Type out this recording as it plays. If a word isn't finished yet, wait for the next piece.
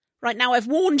Right, now I've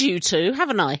warned you two,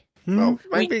 haven't I? Well,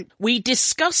 maybe. We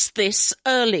discussed this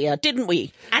earlier, didn't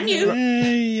we? And you?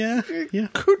 Yeah.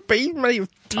 Could be. Maybe.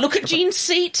 Look at Jean's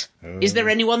seat. Is there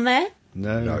anyone there?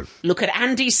 No. Look at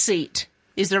Andy's seat.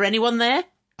 Is there anyone there?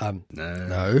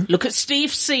 No. Look at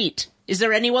Steve's seat. Is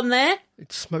there anyone there?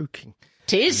 It's smoking.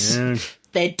 Tis. Yeah.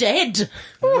 They're dead.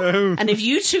 No. And if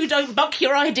you two don't buck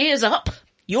your ideas up,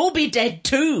 you'll be dead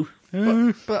too.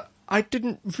 But I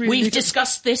didn't really... We've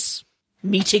discussed this.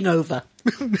 Meeting over.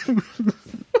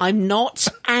 I'm not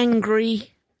angry.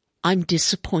 I'm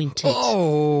disappointed.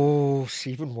 Oh, it's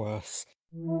even worse.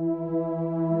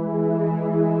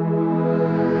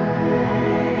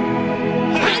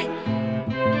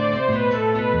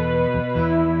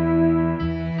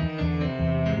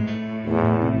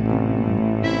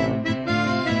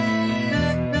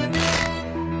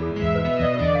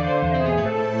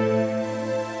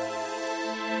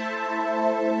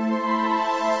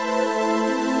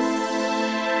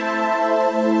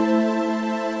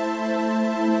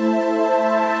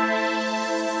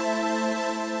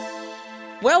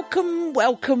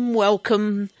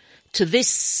 Welcome to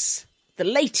this, the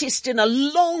latest in a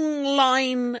long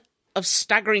line of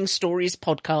Staggering Stories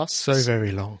podcasts. So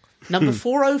very long. Number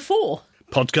 404.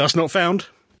 Podcast not found.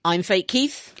 I'm Fake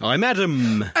Keith, I'm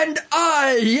Adam. And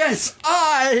I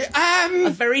am... a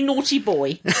very naughty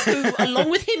boy, who, along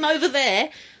with him over there,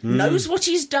 knows what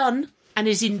he's done and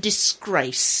is in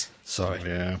disgrace. Sorry.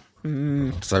 Yeah.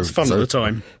 So It's fun all the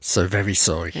time. So very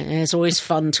sorry. It's always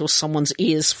fun till someone's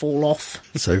ears fall off.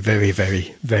 So very,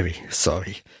 very, very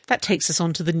sorry. That takes us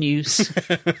on to the news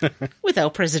with El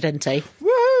Presidente.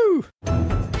 Woo!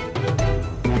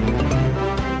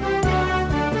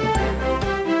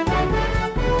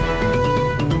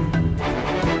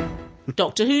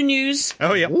 Doctor Who news,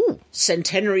 Oh, yeah.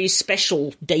 centenary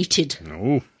special dated.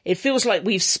 Oh. It feels like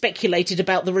we've speculated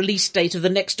about the release date of the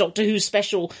next Doctor Who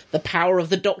special, The Power of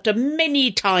the Doctor,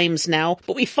 many times now,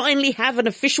 but we finally have an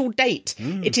official date.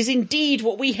 It is indeed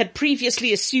what we had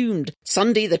previously assumed,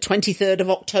 Sunday the 23rd of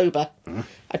October.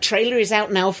 A trailer is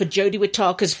out now for Jodie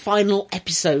Whittaker's final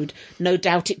episode. No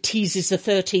doubt it teases the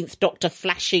 13th Doctor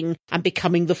flashing and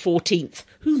becoming the 14th.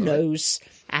 Who knows?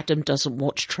 Adam doesn't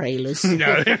watch trailers.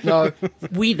 No. No.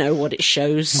 We know what it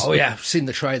shows. Oh, yeah, I've seen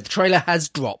the trailer. The trailer has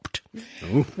dropped.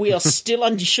 We are still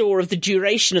unsure of the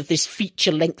duration of this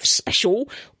feature-length special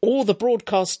or the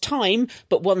broadcast time,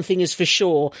 but one thing is for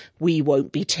sure, we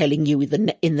won't be telling you in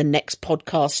the next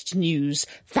podcast news.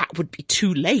 That would be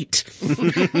too late.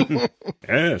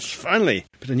 Yes, finally.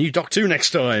 But a new Doctor Who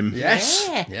next time. Yes.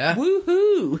 Yeah.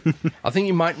 Woohoo! I think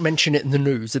you might mention it in the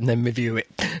news and then review it.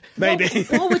 Maybe.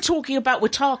 While we're talking about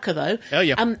Whittaker, though, Oh,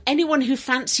 yeah. anyone who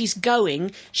fancies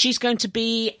going, she's going to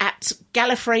be at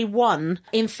Gallifrey 1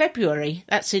 in February.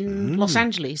 That's in Los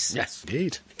Angeles. Yes.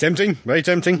 Indeed. Tempting. Very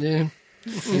tempting. Yeah.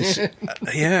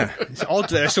 Yeah. It's odd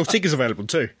there are still tickets available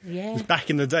too. Yeah. Back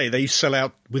in the day, they used to sell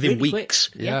out within Really weeks.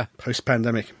 quick. Yeah.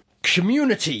 Post-pandemic.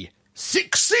 Community.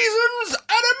 6 seasons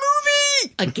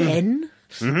and a movie! Again?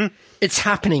 It's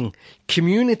happening.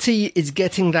 Community is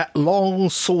getting that long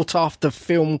sought-after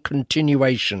film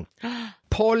continuation.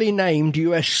 Poorly named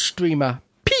US streamer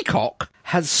Peacock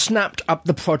has snapped up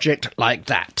the project like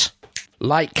that.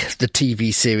 Like the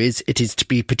TV series, it is to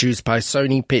be produced by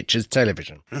Sony Pictures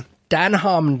Television. Dan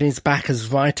Harmon is back as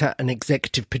writer and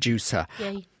executive producer.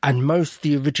 Yay. And most of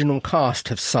the original cast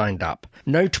have signed up.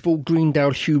 Notable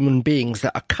Greendale human beings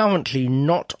that are currently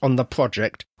not on the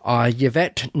project are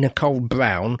Yvette Nicole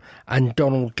Brown and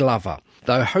Donald Glover,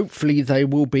 though hopefully they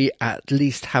will be at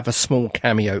least have a small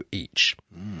cameo each.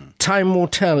 Time will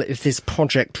tell if this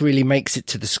project really makes it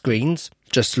to the screens,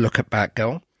 just look at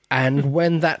Batgirl, and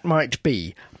when that might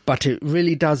be, but it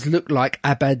really does look like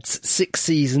Abad's 6th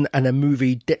season and a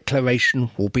movie declaration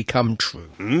will become true.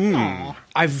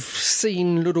 I've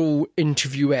seen little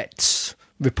interviewettes,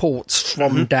 reports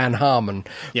from Dan Harmon,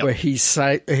 Yep.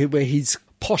 where he's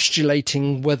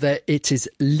postulating whether it is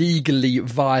legally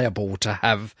viable to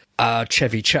have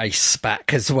Chevy Chase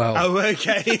back as well. Oh,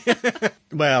 okay.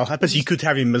 Well, I suppose you could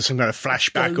have him as some kind of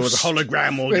flashback or as a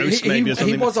hologram or Well, ghost maybe or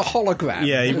something. He was a hologram.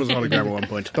 Yeah, he was a hologram at one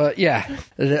point. But yeah,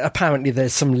 apparently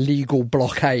there's some legal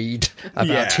blockade about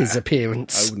Yeah. his I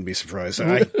appearance. wouldn't be surprised.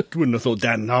 I wouldn't have thought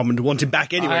Dan Harmon would want him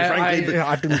back anyway, frankly.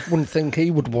 I wouldn't think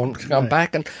he would want to come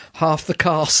back, and half the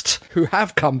cast who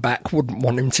have come back wouldn't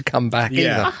want him to come back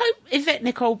Yeah. I either. hope Yvette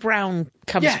Nicole Brown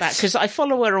comes Yes. back, because I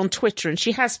follow her on Twitter and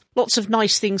she has lots of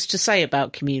nice things to say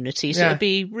about Community, so Yeah. it'd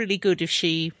be really good if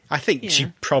she... I think she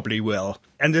probably will.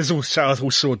 And there's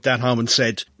also Dan Harmon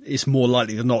said it's more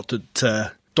likely than not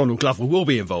that Donald Glover will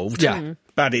be involved. Yeah.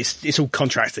 But it's all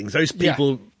contract things. Those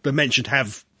people that mentioned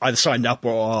have either signed up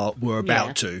or were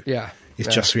about to. Yeah.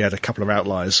 It's just we had a couple of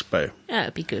outliers, but Yeah,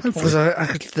 it'd be good. Because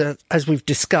as we've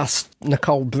discussed,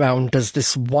 Nicole Brown does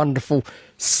this wonderful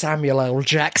Samuel L.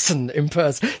 Jackson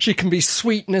impersonation. She can be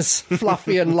sweetness,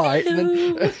 fluffy and light, and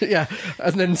then,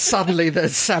 and then suddenly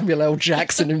there's Samuel L.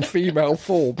 Jackson in female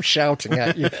form shouting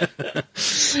at you.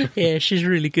 Yeah, she's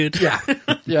really good. Yeah.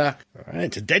 all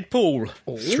right, Deadpool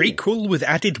 3-quel with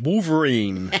added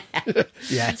Wolverine.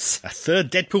 Yes. A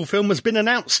third Deadpool film has been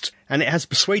announced, and it has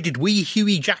persuaded wee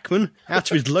Huey Jackman out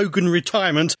of his Logan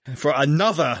retirement for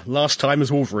another last time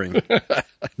as Wolverine.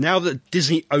 Now that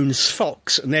Disney owns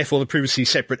Fox, and therefore the previously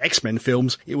separate X-Men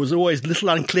films, it was always a little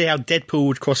unclear how Deadpool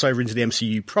would cross over into the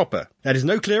MCU proper. That is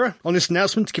no clearer on this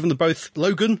announcement, given that both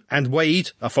Logan and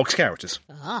Wade are Fox characters.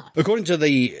 According to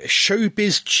the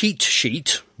Showbiz Cheat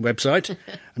Sheet website,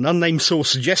 an unnamed source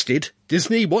suggested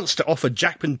Disney wants to offer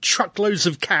Jackman truckloads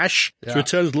of cash to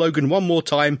return as Logan one more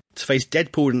time to face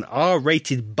Deadpool in an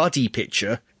R-rated buddy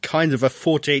picture, kind of a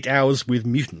 48 Hours with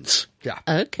Mutants. Yeah.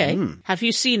 Okay. Have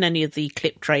you seen any of the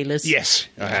clip trailers? Yes,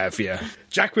 I have, yeah.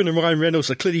 Jackman and Ryan Reynolds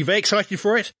are clearly very excited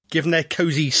for it, given their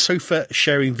cosy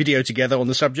sofa-sharing video together on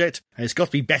the subject, and it's got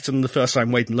to be better than the first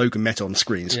time Wade and Logan met on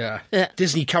screens. Yeah.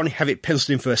 Disney currently have it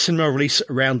penciled in for a cinema release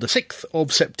around the 6th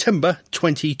of September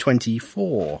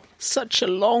 2024. Such a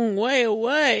long way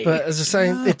away. But as I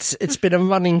say, it's been a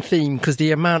running theme because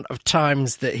the amount of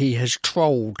times that he has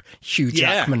trolled Hugh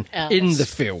Jackman in the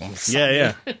films.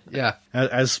 Yeah. Yeah.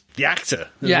 As the actor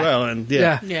as Yeah. well. And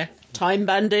Yeah. Time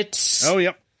Bandits. Oh,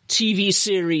 yep. TV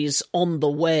series on the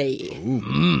way.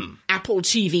 Apple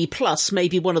TV Plus may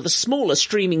be one of the smaller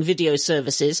streaming video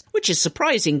services, which is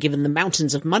surprising given the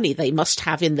mountains of money they must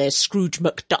have in their Scrooge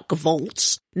McDuck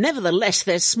vaults. Nevertheless,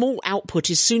 their small output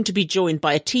is soon to be joined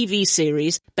by a TV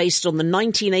series based on the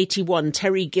 1981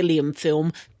 Terry Gilliam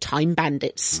film Time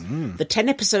Bandits. The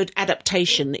 10-episode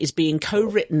adaptation is being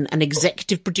co-written and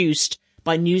executive produced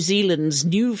by New Zealand's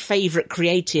new favourite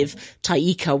creative,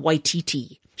 Taika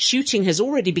Waititi. Shooting has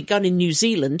already begun in New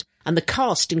Zealand, and the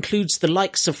cast includes the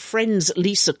likes of Friends'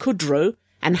 Lisa Kudrow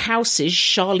and House's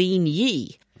Charlene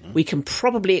Yee. We can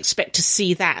probably expect to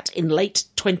see that in late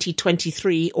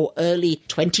 2023 or early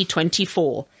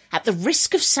 2024. At the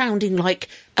risk of sounding like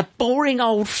a boring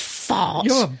old fart.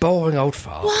 You're a boring old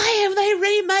fart. Why are they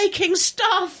remaking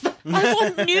stuff? I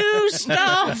want new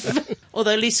stuff.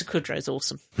 Although Lisa Kudrow's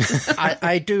awesome.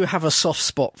 I do have a soft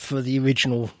spot for the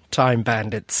original Time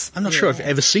Bandits. I'm not sure I've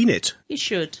ever seen it. You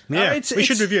should. Yeah, we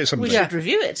should review it someday. We should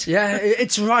review it. Yeah,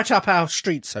 it's right up our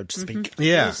street, so to speak.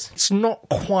 Yeah. It's not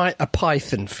quite a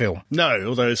Python film. No,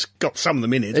 although it's got some of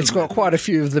them in it. It's got quite a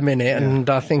few of them in it, and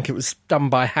I think it was done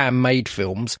by Handmade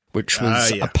Films, which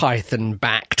was a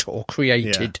Python-backed or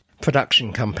created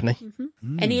production company.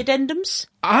 Any addendums?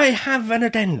 I have an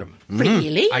addendum.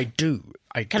 Really? I do.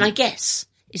 Can I guess?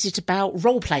 Is it about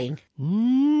role-playing?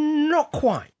 Not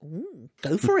quite.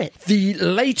 Go for it. The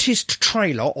latest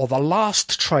trailer, or the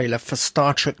last trailer for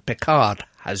Star Trek Picard,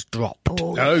 has dropped.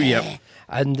 Oh, yeah.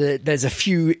 And there's a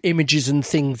few images and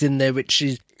things in there which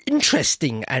is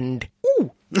interesting and...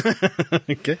 Ooh.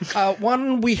 Okay.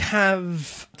 One, we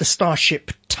have the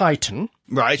Starship Titan.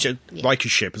 Right,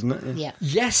 Riker's ship, isn't it? Yeah.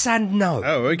 Yes and no.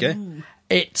 Oh, okay.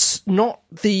 It's not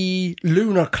the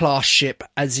Lunar class ship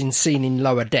as in seen in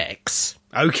Lower Decks,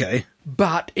 Okay.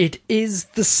 but it is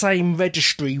the same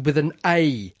registry with an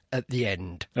A at the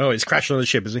end. Oh, it's crashed on the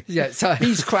ship, is he? Yeah, so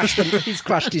he's crashed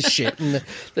his ship, and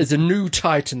there's a new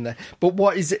Titan there. But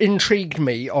what is intrigued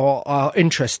me or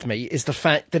interests me is the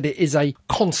fact that it is a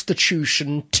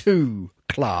Constitution 2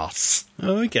 class.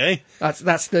 Oh, okay.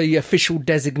 That's the official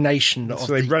designation.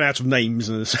 So they've run out of names.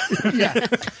 Yeah,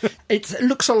 it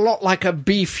looks a lot like a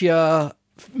beefier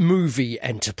movie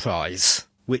Enterprise.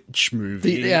 Which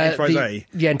movie? The Enterprise A?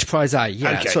 The Enterprise A,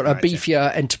 yeah. Okay, sort of right,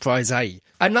 beefier Enterprise A.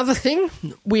 Another thing,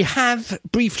 we have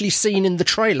briefly seen in the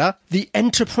trailer the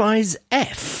Enterprise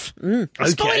F. Okay.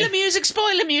 Spoiler music.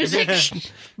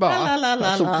 Well, La, la,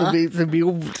 la, I thought la. they'd be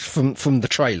all from the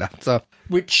trailer. So,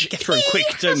 which Get through quick,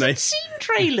 Who don't they? hasn't seen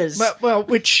trailers? well,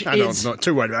 which I know, I'm is not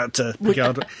too worried about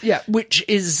Picard. which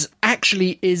is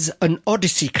actually an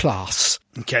Odyssey class.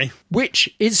 Okay.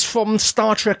 Which is from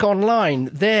Star Trek Online.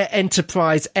 Their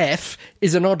Enterprise F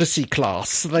is an Odyssey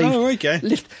class. Okay.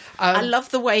 I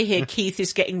love the way here Keith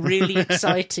is getting really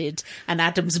excited and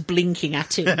Adam's blinking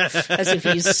at him as if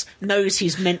he knows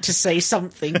he's meant to say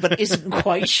something but isn't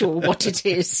quite sure what it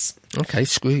is. Okay,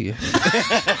 screw you.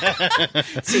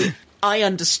 See, I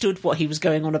understood what he was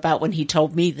going on about when he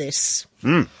told me this.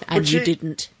 And you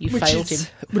didn't. You failed him.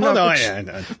 I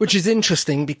know. Which is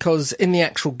interesting because in the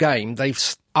actual game, they've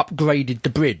upgraded the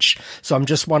bridge. So I'm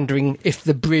just wondering if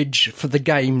the bridge for the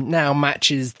game now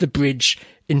matches the bridge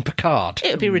in Picard.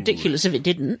 It would be ridiculous if it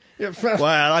didn't. Well,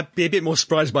 I'd be a bit more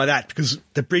surprised by that because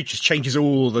the bridge changes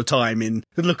all the time.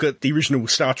 Look at the original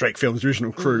Star Trek films, the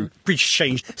original crew. Bridge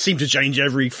seem to change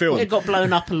every film. It got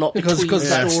blown up a lot between because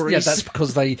stories. that's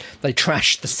because they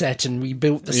trashed the set and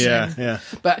rebuilt the set. Yeah.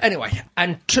 But anyway,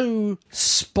 and 2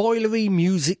 spoilery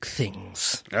music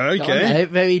things. Okay.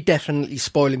 Very definitely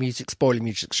spoiler music,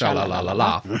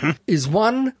 sha-la-la-la-la. Is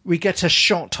one, we get a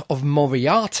shot of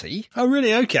Moriarty, Oh,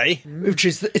 really? Okay. which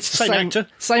is, it's the Same actor?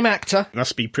 Same actor.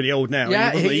 Must be pretty old now. Yeah,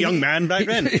 He wasn't a young man back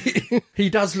then. He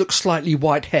does look slightly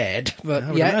white-haired, but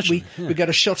would yeah, imagine, we get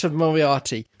a shot of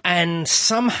Moriarty. And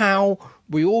somehow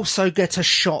we also get a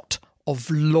shot of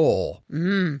Law,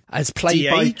 as played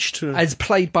De-aged?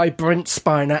 by Brent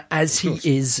Spiner as he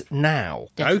is now.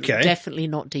 Okay. Definitely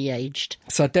not de-aged.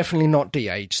 So definitely not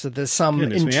de-aged. So there's some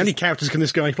Goodness me, how many characters can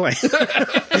this guy play?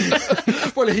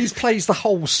 Well, he plays the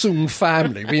whole Soong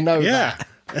family. We know Yeah. that.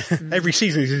 Every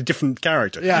season he's a different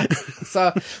character. Yeah.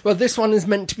 So, well, this one is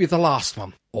meant to be the last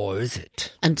one. Or is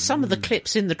it? And some of the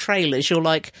clips in the trailers, you're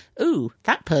like, ooh,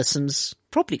 that person's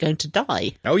probably going to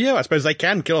die. Oh, yeah, I suppose they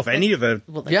can kill off any of the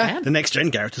Well, they Yeah. can. next gen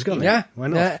characters, can't they? Yeah. Why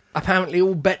not? Yeah. Apparently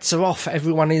all bets are off.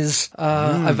 Everyone is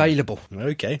available.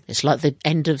 Okay. It's like the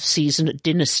end of season at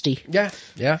Dynasty. Yeah.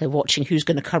 Yeah. They're watching who's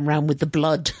going to come round with the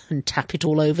blood and tap it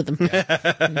all over them.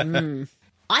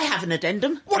 I have an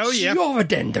addendum. What's Oh, yeah. your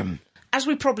addendum? As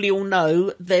we probably all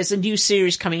know, there's a new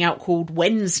series coming out called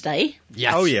Wednesday.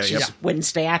 Yes. Oh, yeah, which yeah. is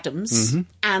Wednesday Addams.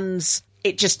 And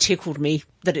it just tickled me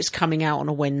that it's coming out on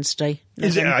a Wednesday.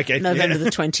 Is it? Okay, November yeah. the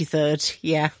 23rd.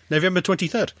 Yeah. November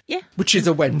 23rd. Yeah. Which is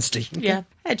a Wednesday. Yeah.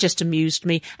 It just amused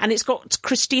me. And it's got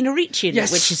Christina Ricci in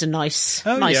Yes. it, which is a nice,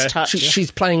 Oh, nice yeah. touch. She's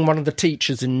playing one of the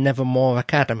teachers in Nevermore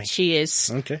Academy. She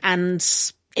is. Okay. And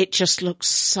it just looks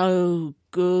so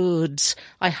good.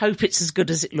 I hope it's as good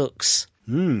as it looks.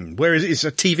 Where is it? It's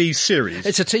a TV series.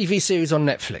 It's a TV series on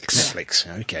Netflix.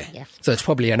 Netflix. Okay. Yeah. So it's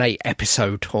probably an 8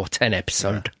 episode or 10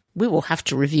 episode. We will have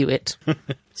to review it.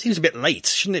 Seems a bit late.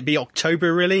 Shouldn't it be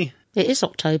October, really? It is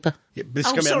October. Yeah, but it's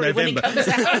Oh, coming sorry, out when it November.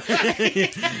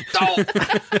 comes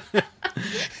out.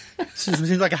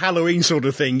 Seems like a Halloween sort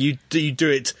of thing. You do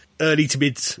it early to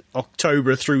mid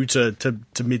October through to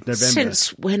mid November. Since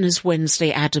when has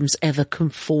Wednesday Addams ever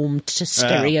conformed to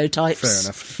stereotypes? Fair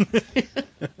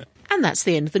enough. And that's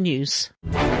the end of the news.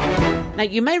 Now,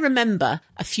 you may remember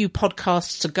a few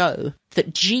podcasts ago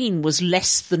that Jean was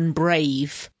less than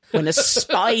brave when a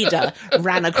spider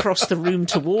ran across the room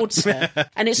towards her.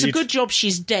 And it's a good job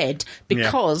she's dead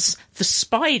because the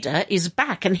spider is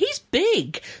back and he's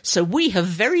big. So we have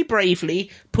very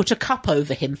bravely put a cup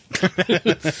over him.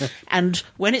 And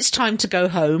when it's time to go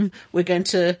home, we're going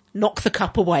to knock the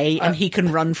cup away and he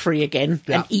can run free again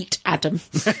and eat Adam.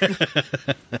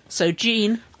 So,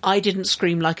 Jean, I didn't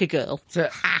scream like a girl. So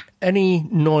any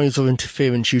noise or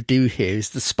interference you do hear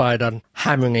is the spider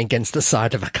hammering against the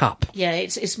side of a cup. Yeah,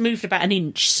 it's moved about an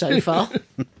inch so far.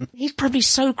 He's probably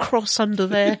so cross under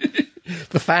there.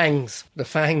 The fangs.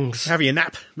 Having a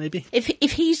nap, maybe? If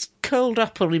he's curled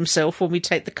up on himself when we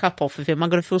take the cup off of him, I'm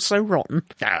going to feel so rotten.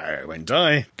 No, won't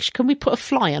die. Can we put a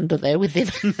fly under there with him?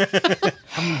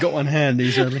 Haven't got one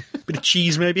handy, certainly. Bit of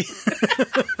cheese, maybe?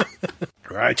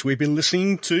 Right, we've been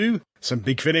listening to some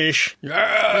Big Finish. We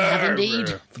have indeed.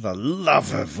 For the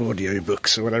love of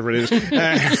audiobooks, or whatever it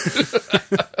is.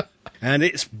 And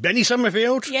it's Benny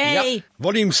Summerfield. Yay!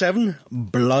 Volume 7,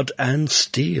 Blood and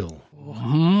Steel.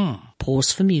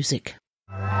 Pause for music.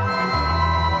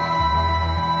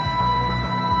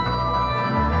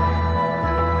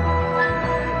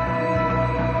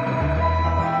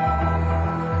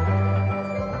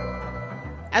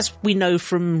 As we know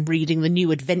from reading the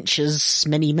New Adventures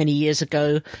many, many years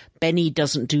ago, Benny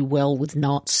doesn't do well with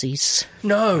Nazis.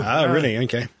 No. Oh, really?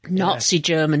 Okay. Nazi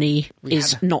Germany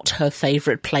is not her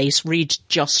favourite place. Read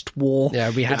Just War. Yeah,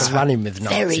 we had a run-in with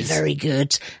Nazis. Very, very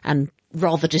good and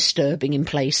rather disturbing in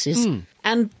places.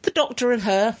 And the Doctor and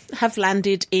her have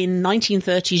landed in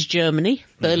 1930s Germany,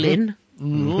 Berlin,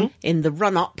 in the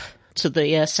run-up to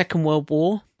the Second World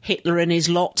War. Hitler and his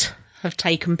lot have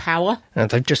taken power.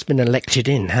 They've just been elected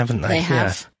in, haven't they? They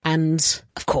have. And,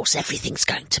 of course, everything's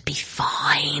going to be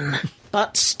fine.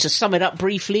 But, to sum it up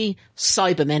briefly,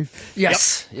 Cybermen.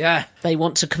 Yes. Yeah. They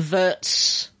want to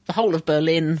convert the whole of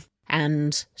Berlin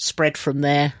and spread from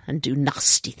there and do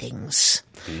nasty things.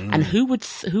 And who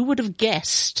would have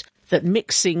guessed that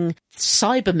mixing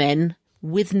Cybermen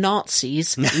with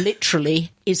Nazis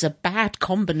literally is a bad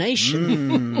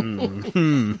combination.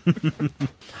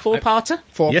 Four-parter?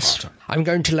 Four-parter. Yes. I'm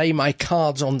going to lay my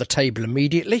cards on the table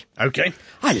immediately. Okay.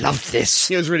 I love this.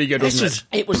 It was really good, This wasn't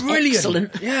was It was brilliant.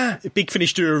 excellent. Yeah. Big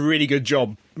Finish do a really good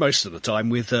job most of the time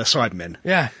with Cybermen.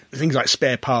 Yeah. Things like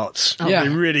spare parts. Yeah. They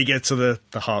really get to the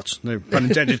heart, no pun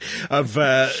intended, of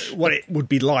what it would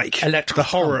be like. Electrical the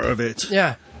horror pump. of it.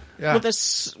 Yeah. Yeah. Well,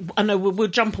 there's, I know we'll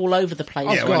jump all over the place.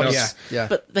 Yeah, why God, not? yeah.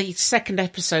 But the second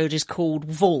episode is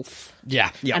called Wolf. Yeah.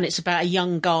 Yeah. And it's about a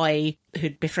young guy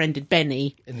who'd befriended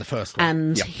Benny. In the first one.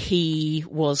 And Yeah. he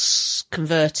was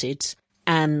converted.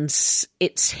 And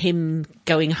it's him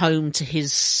going home to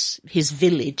his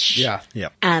village. Yeah. Yeah.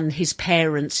 And his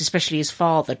parents, especially his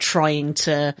father, trying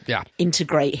to Yeah.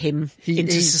 integrate him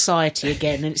into he- society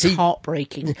again. And it's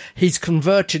heartbreaking. He's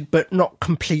converted, but not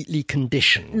completely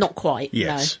conditioned. Not quite,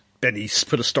 Yes. Benny's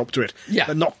put a stop to it. Yeah.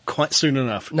 But not quite soon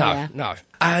enough. No, Yeah. no.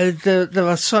 There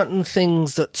are certain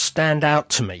things that stand out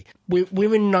to me.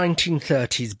 We're in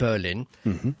 1930s Berlin.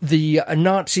 Mm-hmm. The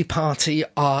Nazi Party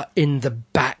are in the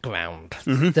background.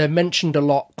 Mm-hmm. They're mentioned a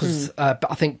lot because I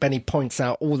think Benny points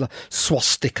out all the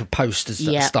swastika posters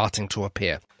that Yeah. are starting to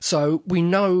appear. So we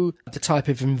know the type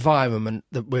of environment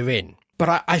that we're in.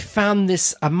 But I found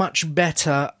this a much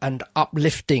better and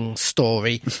uplifting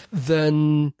story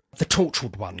than the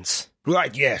Torchwood ones.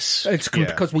 Right, yes. It's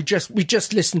because we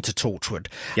just listened to Torchwood,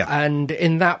 Yeah. and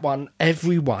in that one,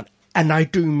 everyone, and I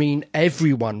do mean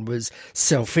everyone, was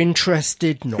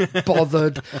self-interested, not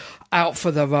bothered, out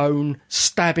for their own,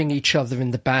 stabbing each other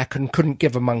in the back, and couldn't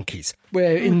give a monkey's.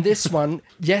 Where in this one,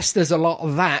 yes, there's a lot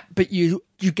of that, but you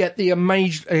get the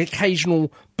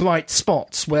occasional bright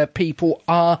spots where people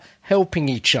are helping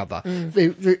each other.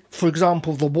 For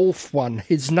example, the wolf one,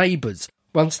 his neighbours.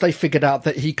 Once they figured out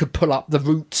that he could pull up the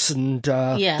roots and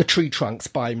Yeah. the tree trunks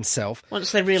by himself,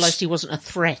 Once they realised he wasn't a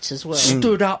threat as well.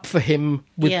 stood up for him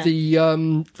with Yeah.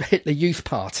 the Hitler Youth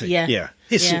Party. Yeah. Yeah.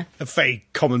 It's Yeah. a very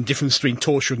common difference between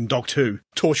Torchwood and Doctor Who.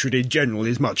 Torchwood in general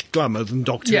is much glummer than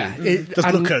Doctor Yeah, Who. it- Just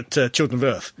and- look at Children of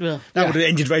Earth. Yeah. That Yeah. would have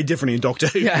ended very differently in Doctor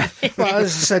Who. Yeah. Well,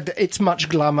 as I said, it's much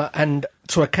glummer and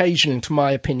to occasion, to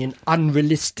my opinion,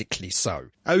 unrealistically so.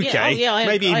 Okay. Yeah, I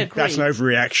Maybe agree. that's an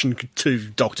overreaction to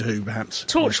Doctor Who, perhaps.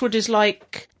 Torchwood is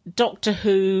like Doctor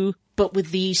Who, but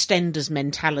with the EastEnders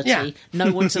mentality. Yeah.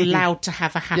 No one's allowed to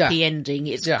have a happy Yeah. ending.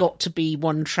 It's Yeah. got to be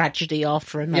one tragedy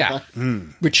after another.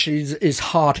 Which is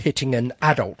hard-hitting and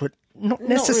adult, but not Not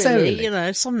necessarily. really, you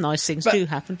know, some nice things do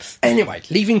happen. Anyway,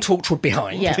 leaving Torchwood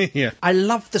behind. Yeah. Yeah. I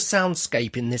love the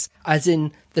soundscape in this, as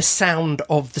in the sound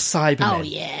of the Cybermen. Oh,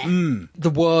 yeah. The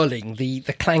whirling, the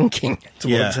clanking,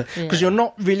 Yeah. because you're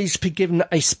not really given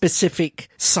a specific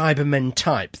Cybermen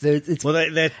type. Well,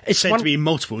 they're said to be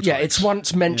multiple types. Yeah, it's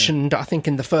once mentioned, I think,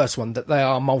 in the first one that there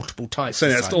are multiple types. So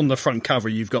of that's Cybermen. on the front cover.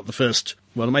 You've got the first,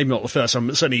 well, maybe not the first one,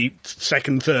 but certainly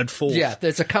second, third, fourth. Yeah,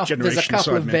 there's a couple. There's a generation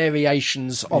couple of Cybermen.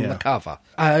 variations on Yeah. the cover.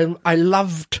 I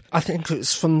loved. I think it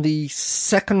was from the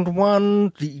second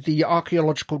one, the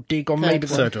archaeological dig, or maybe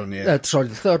the Third one, yeah. sorry,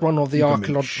 the third one, or the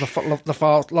Pilgrimage.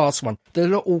 last one. The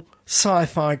little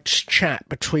sci-fi chat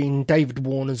between David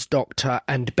Warner's Doctor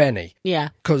and Benny. Yeah.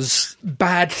 Because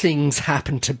bad things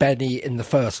happen to Benny in the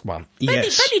first one.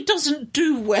 Yes. Benny doesn't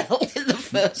do well in the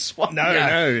first one. No,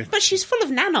 no. But she's full of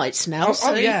nanites now,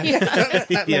 so... yeah.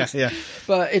 Yeah.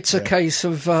 But it's a case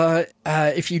of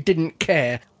if you didn't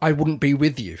care, I wouldn't be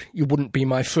with you. You wouldn't be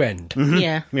my friend.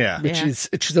 Yeah. Yeah. Which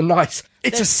is a nice.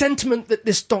 It's a sentiment that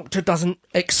this Doctor doesn't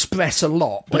express a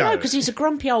lot. But No, because he's a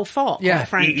grumpy old fart, Yeah. quite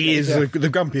frankly. He is the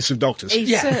grumpiest of doctors. He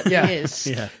Yeah, certainly yeah. is.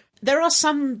 Yeah. There are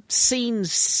some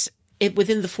scenes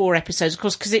within the 4 episodes, of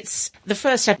course, because it's the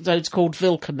first episode's called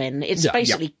Vilkermen. It's Yeah,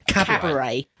 basically yeah.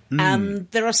 cabaret. And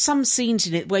there are some scenes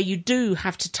in it where you do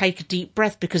have to take a deep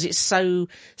breath because it's so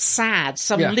sad.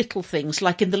 Some Yeah. little things,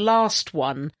 like in the last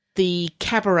one, the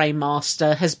cabaret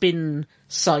master has been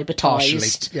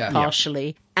cybertised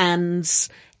Partially, and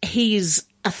he's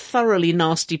a thoroughly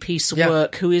nasty piece of Yeah.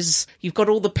 work. You've got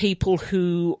all the people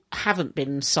who haven't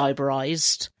been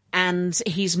cyberized, and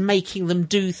he's making them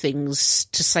do things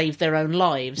to save their own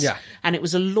lives. Yeah. And it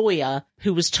was a lawyer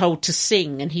who was told to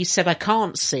sing, and he said, "I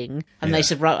can't sing." And they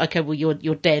said, "Right, okay, well,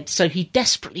 you're dead." So he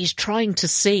desperately is trying to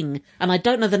sing, and I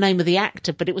don't know the name of the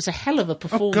actor, but it was a hell of a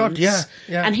performance. God, yeah,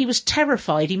 yeah. And he was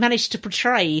terrified. He managed to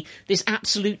portray this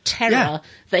absolute terror Yeah.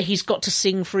 that he's got to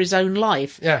sing for his own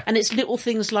life. Yeah. And it's little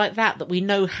things like that we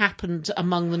know happened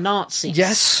among the Nazis.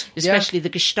 Yes, yeah. Especially the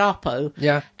Gestapo.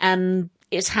 Yeah. And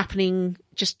it's happening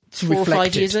just It's 4 or 5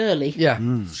 reflected. years early. Yeah,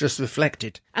 it's just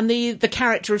reflected. And the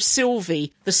character of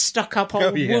Sylvie, the stuck-up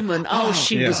old yeah. woman,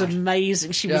 she yeah. was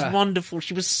amazing. She Yeah. was wonderful.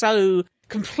 She was so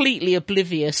completely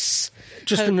oblivious.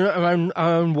 Just in her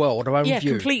own world, her own Yeah,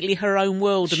 view. completely her own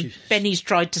world, and Benny's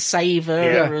tried to save her,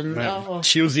 Yeah. and Right.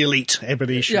 She was the elite.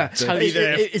 Everybody should Yeah, be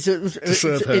there to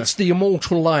serve her. it's the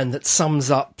immortal line that sums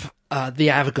up the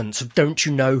arrogance of "Don't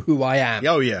you know who I am?"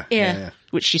 Oh, yeah. yeah,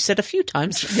 which she said a few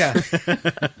times. Yeah.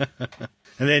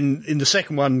 And then in the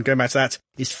second one, going back to that,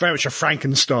 it's very much a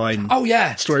Frankenstein Oh,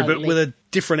 yeah. story, Totally. but with a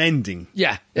different ending.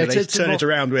 Yeah. They It's turn more- it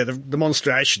around where the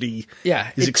monster actually Yeah,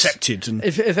 is it's- accepted. And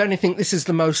If anything, this is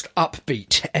the most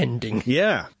upbeat ending.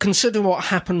 yeah. Consider what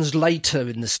happens later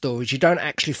in the stories. You don't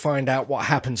actually find out what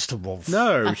happens to Wolf.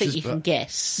 No. I which think is- you can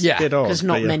guess. Yeah. Bit odd, because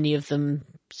not but yeah. many of them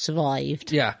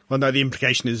survived. Yeah. Well, no, the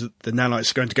implication is that the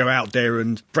nanites are going to go out there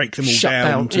and break them all Shut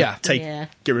down, to yeah.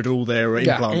 get rid of all their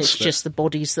Yeah. implants. And it's but- just the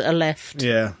bodies that are left.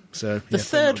 yeah. So The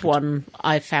third one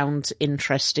I found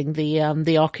interesting,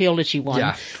 the archaeology one,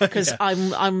 Yeah. because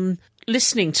I'm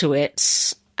listening to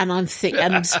it and I'm thinking,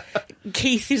 and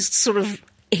Keith is sort of,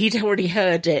 he'd already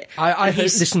heard it. I and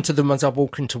he's- listen to them as I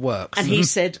walk into work. and he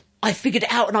said, I figured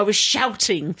it out, and I was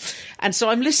shouting. And so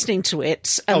I'm listening to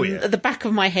it, and Oh, yeah. at the back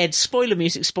of my head, spoiler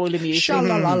music.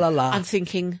 Sha-la-la-la-la. I'm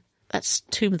thinking, that's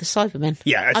Tomb of the Cybermen.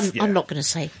 Yeah, yeah. I'm not going to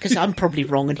say, because I'm probably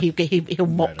wrong, and he'll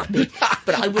mock me.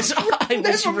 But I was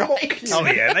Never mock right. you. Oh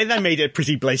yeah, they made it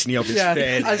pretty blatantly obvious. Yeah,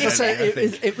 fairly, as I say, I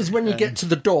think. it was when you get to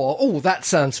the door. Oh, that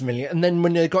sounds familiar. And then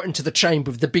when they got into the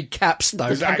chamber with the big capstone,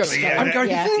 Exactly, yeah. I'm going.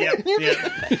 Yeah.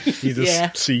 yeah. You just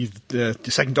Yeah. see the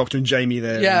second Doctor and Jamie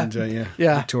there, Yeah. and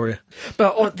Yeah. Victoria.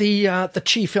 But the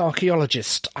chief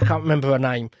archaeologist, I can't remember her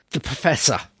name, the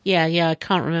professor. Yeah, I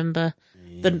can't remember.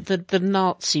 The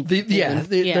Nazi The woman.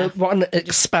 the one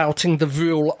spouting the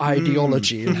Vril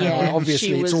ideology. And how Yeah, obviously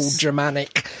she it's all was-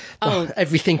 Germanic. Oh.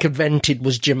 Everything invented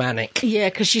was Germanic. Yeah,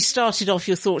 because she started off,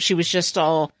 you thought she was just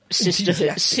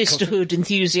sisterhood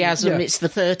enthusiasm. Yeah. It's the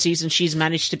 30s and she's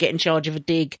managed to get in charge of a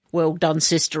dig. Well done,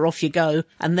 sister, off you go.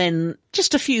 And then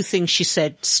just a few things she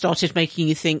said started making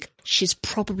you think, she's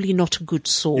probably not a good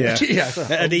sort. Yeah. Yeah.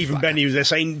 And even Benny was there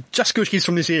saying, just because she's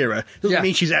from this era doesn't Yeah.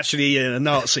 mean she's actually a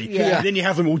Nazi. Yeah. And then you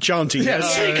have them all chanting. Yeah,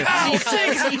 Sieg Heil,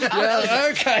 Sieg Heil. Yeah,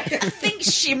 okay. I think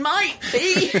she might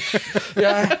be.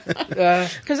 Yeah.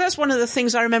 Because that's one of the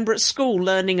things I remember at school,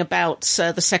 learning about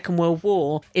the Second World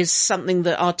War, is something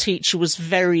that our teacher was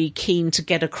very keen to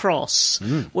get across,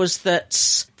 was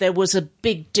that there was a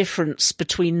big difference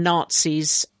between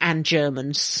Nazis and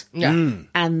Germans. Yeah.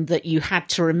 And that you had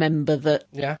to remember that,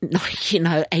 Yeah.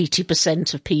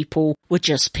 80% of people were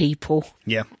just people.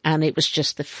 Yeah. And it was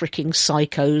just the freaking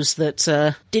psychos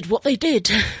that did what they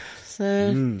did.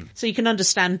 So you can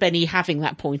understand Benny having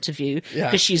that point of view, Yeah.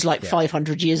 because she's like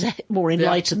 500 years more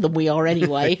enlightened than we are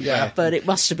anyway. Yeah. But it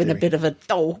must have been a bit of a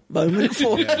dull moment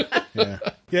for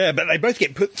her. Yeah, but they both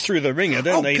get put through the ringer,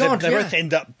 don't Oh, they? God, they yeah. both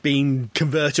end up being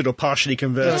converted or partially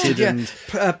converted. Yeah. And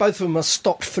Both of them are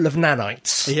stocked full of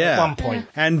nanites Yeah. at one point.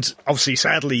 And obviously,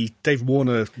 sadly, Dave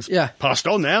Warner has Yeah. passed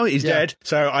on now. He's Yeah. dead.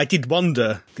 So I did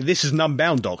wonder, this is an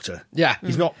unbound Doctor. Yeah.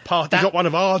 He's not he's not one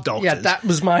of our Doctors. Yeah, that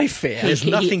was my fear. There's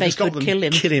nothing they to stop could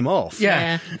them kill him. off.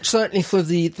 Yeah, certainly for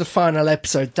the final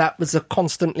episode, that was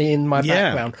constantly in my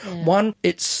Yeah. background. One,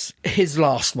 it's his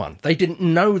last one. They didn't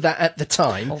know that at the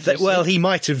time. Well, he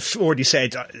might have already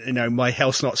said, my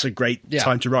health's not so great, Yeah.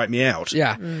 time to write me out.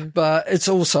 Yeah, but it's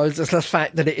also just the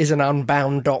fact that it is an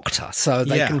unbound Doctor, so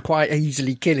they Yeah. can quite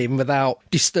easily kill him without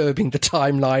disturbing the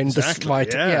timeline. Exactly.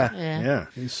 Yeah.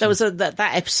 There was that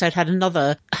episode had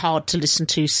another hard to listen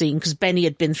to scene, because Benny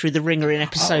had been through the ringer in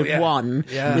episode yeah. 1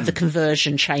 Yeah. with the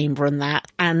conversion chamber and that,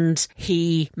 and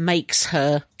he makes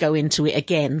her go into it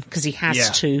again because he has Yeah.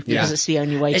 to, because Yeah. it's the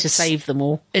only way to It's- save them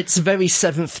all. It's very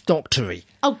Seventh Doctor-y.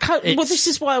 Oh, well, It's- this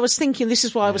is why I was thinking. This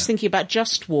is why I was thinking about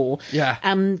Just War. Yeah.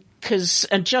 Because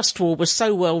Just War was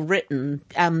so well written.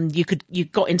 You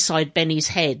got inside Benny's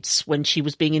head when she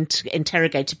was being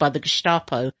interrogated by the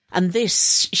Gestapo, and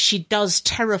this she does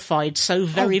Terrified so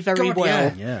very God,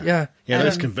 well. Yeah. Yeah,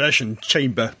 those conversion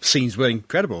chamber scenes were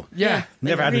incredible. Yeah.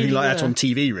 Never had anything really like that were. on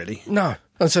TV, really. No.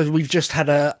 And so we've just had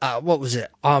what was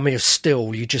it? Army of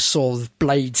Steel. You just saw the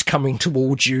blades coming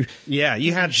towards you. Yeah,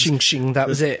 you had Shing shing, that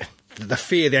was it. the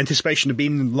fear, the anticipation of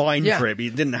being in line Yeah. for it, but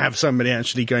you didn't have somebody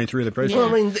actually going through the process. Well,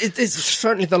 I mean, it's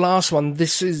certainly the last one.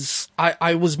 This is,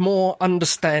 I was more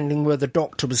understanding where the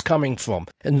Doctor was coming from,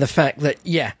 and the fact that,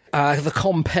 the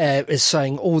compare is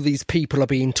saying all these people are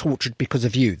being tortured because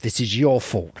of you. This is your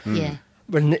fault. Yeah.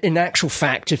 When in actual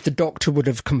fact, if the Doctor would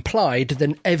have complied,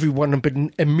 then everyone had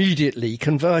been immediately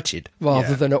converted,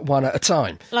 rather than at one at a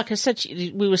time. Like I said,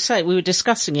 we were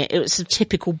discussing it. It was a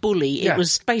typical bully. Yeah. It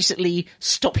was basically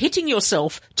stop hitting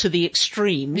yourself to the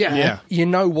extreme. Yeah. You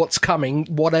know what's coming.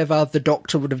 Whatever the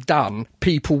Doctor would have done,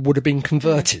 people would have been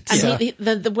converted. And So-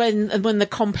 when the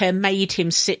compere made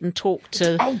him sit and talk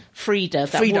to Frida,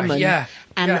 that woman,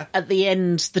 and at the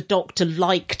end the Doctor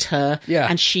liked her,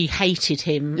 and she hated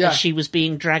him as she was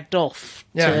being dragged off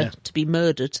to be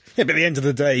murdered. Yeah, but at the end of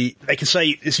the day, they can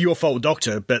say it's your fault,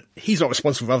 Doctor, but he's not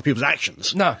responsible for other people's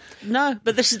actions. No,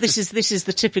 but this is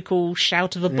the typical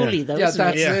shout of a bully, though, yeah, isn't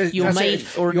it? that's You're that's made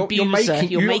it. or an abuser.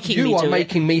 You're making me you are do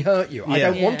making me hurt you. I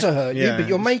Yeah. don't want to hurt you, but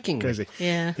you're making me. Crazy.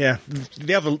 Yeah. Yeah.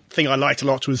 The other thing I liked a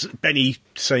lot was Benny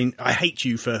saying, I hate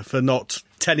you for not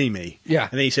telling me. Yeah.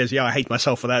 And then he says, yeah, I hate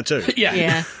myself for that too.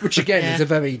 Yeah. Which again is a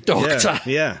very Doctor.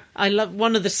 Yeah. I love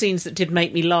one of the scenes that did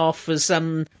make me laugh was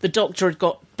the Doctor had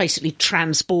got basically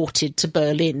transported to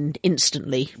Berlin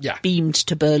instantly, beamed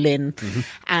to Berlin,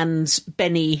 and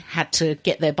Benny had to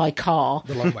get there by car,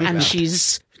 long way and round.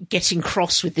 she's getting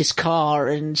cross with this car,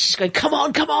 and she's going, come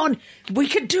on, we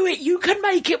can do it, you can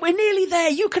make it, we're nearly there,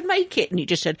 you can make it. And he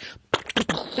just said,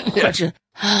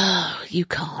 oh, you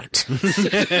can't.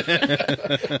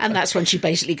 And that's when she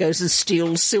basically goes and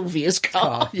steals Sylvia's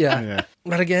car.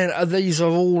 But again, these are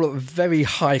all very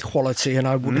high quality, and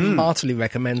I would heartily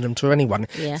recommend them to anyone.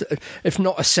 Yeah. If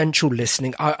not essential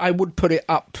listening, I would put it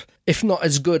up, if not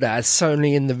as good as,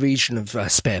 certainly in the region of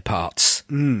spare parts.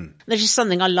 There's just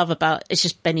something I love about it's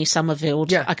just Benny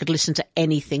Summerfield. Yeah. I could listen to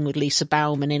anything with Lisa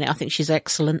Bauman in it. I think she's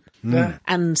excellent. Yeah.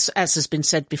 And as has been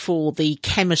said before, the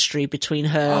chemistry between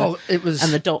her it was-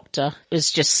 and the Doctor is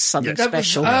just something That was,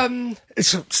 special.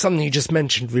 it's something you just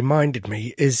mentioned reminded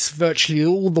me is virtually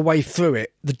all the way through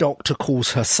it, the Doctor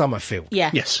calls her Summerfield.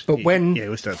 Yeah. Yes. But when it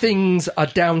was that. things are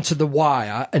down to the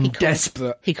wire and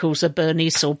desperate, He calls her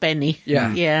Bernice or Benny.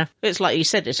 Yeah. Yeah. It's like you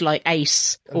said, it's like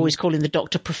Ace always calling the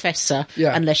Doctor Professor,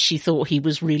 Yeah. unless she thought he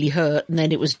was really hurt and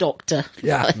then it was Doctor.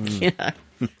 Yeah. Like, yeah.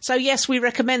 So yes, we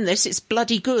recommend this. It's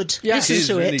bloody good. Yeah. Listen It is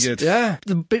to really it. good. yeah,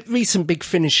 the recent big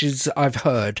finishes I've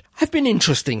heard have been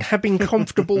interesting, have been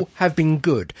comfortable, have been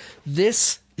good.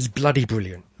 This is bloody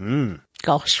brilliant.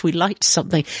 Gosh, we liked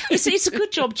something. It's a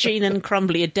good job Gene and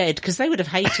Crumbly are dead, because they would have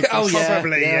hated this. Oh, yeah.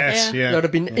 Probably, yes. They would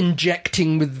have been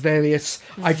injecting with various.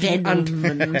 I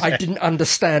didn't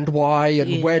understand why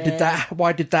and why did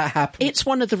that happen? It's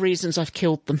one of the reasons I've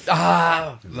killed them.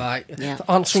 Right. Yeah.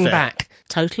 Answering Fair. back.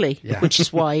 Totally. Yeah. Which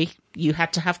is why you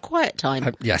had to have quiet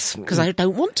time. Yes. Because I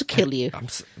don't want to kill you.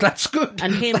 That's good.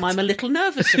 And him, I'm a little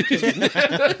nervous of killing.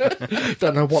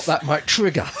 Don't know what that might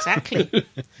trigger. Exactly.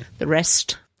 The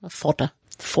rest are fodder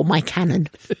for my cannon.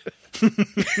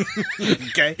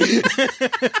 Okay.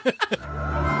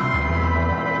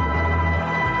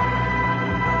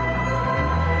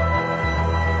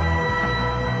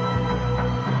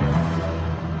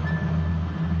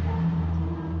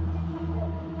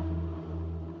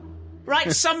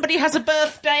 Right, somebody has a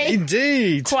birthday.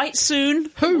 Indeed. Quite soon.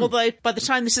 Who? Although by the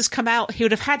time this has come out, he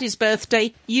would have had his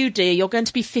birthday. You, dear, you're going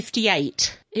to be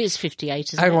 58. It is 58,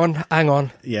 isn't it? Hang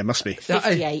on. Yeah, must be.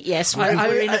 58, yes.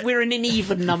 We're in an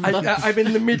even number. I'm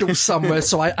in the middle somewhere,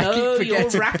 so I No, keep you're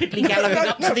forgetting. rapidly galloping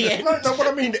up to the end. No, what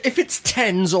I mean, if it's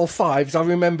tens or fives, I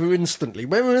remember instantly.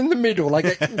 When we're in the middle, I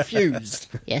get confused.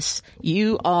 Yes,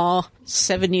 you are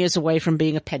 7 years away from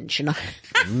being a pensioner.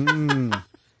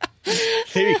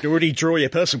 Here you can already draw your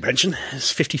personal pension.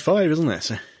 It's 55, isn't it?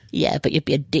 So Yeah, but you'd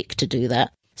be a dick to do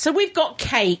that. So we've got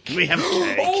cake. we have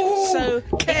cake. So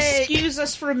excuse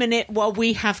us for a minute while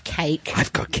we have cake.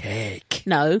 I've got cake.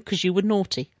 No, because you were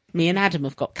naughty. Me and Adam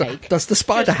have got cake. Does the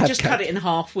spider have just cake? cut it in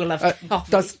half. We'll have half.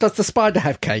 Does the spider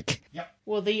have cake?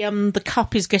 Well, the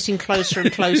cup is getting closer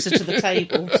and closer to the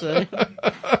table. So.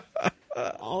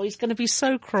 Oh, he's going to be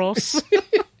so cross.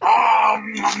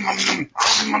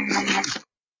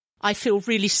 I feel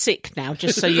really sick now,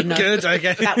 just so you know. Good,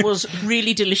 okay. That was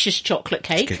really delicious chocolate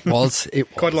cake. It was.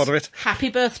 Quite a lot of it. Happy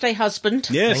birthday, husband.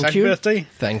 Yes, Thank happy you. birthday.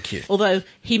 Thank you. Although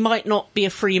he might not be a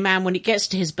free man when it gets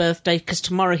to his birthday, because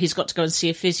tomorrow he's got to go and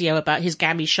see a physio about his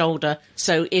gammy shoulder.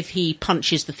 So if he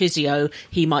punches the physio,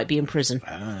 he might be in prison.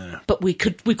 But we've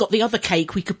got the other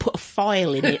cake. We could put a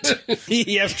file in it.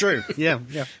 Yeah, it's true. Yeah.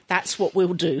 That's what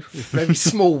we'll do. Very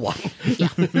small one. Yeah.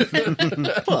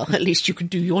 Well, at least you can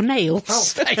do your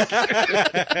nails. Got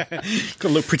to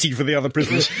look pretty for the other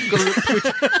prisoners.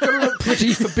 Gotta look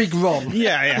pretty for Big Ron.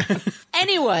 Yeah.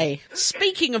 Anyway,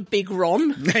 speaking of Big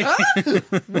Ron,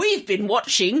 we've been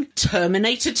watching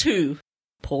Terminator 2.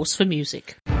 Pause for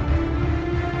music.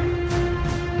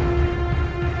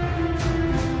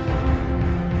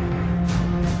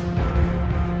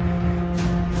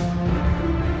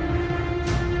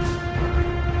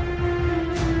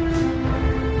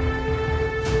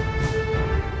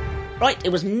 right, it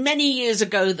was many years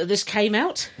ago that this came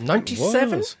out.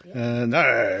 97?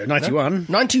 No, 91.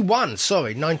 91,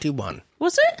 sorry, 91.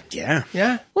 Was it? Yeah.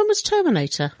 Yeah? When was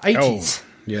Terminator? 80s.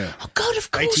 Yeah. Oh, God, of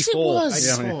course 84. it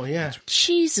was. 84, yeah.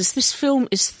 Jesus, this film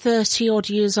is 30-odd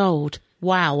years old.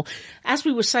 Wow. As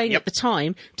we were saying at the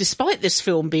time, despite this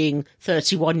film being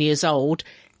 31 years old,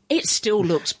 it still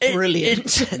looks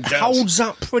brilliant. It holds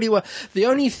up pretty well. The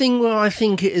only thing where I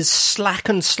think it is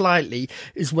slackened slightly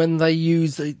is when they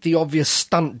use the obvious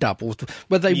stunt double,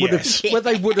 where they would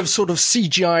have sort of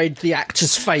CGI'd the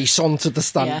actor's face onto the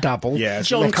stunt double. Yeah.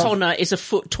 John Connor is a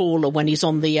foot taller when he's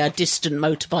on the distant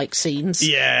motorbike scenes.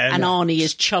 Yeah. And Arnie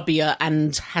is chubbier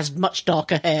and has much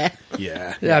darker hair.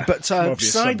 Yeah. Yeah, but Some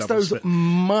obvious stunt besides doubles, those but-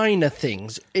 minor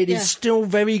things, it is still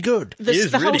very good. The really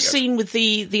whole good. scene with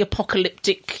the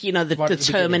apocalyptic, the Right at the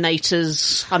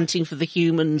Terminators hunting for the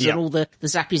humans and all the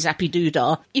zappy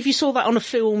doodah. If you saw that on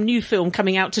a new film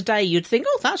coming out today, you'd think,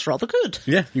 oh, that's rather good.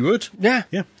 Yeah, you would. Yeah.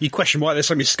 Yeah. You question why there's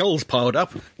so many skulls piled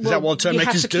up. Is that what you have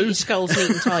Terminators to keep do? your skulls neat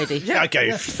and tidy. Yeah,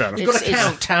 okay, fair enough. You've got to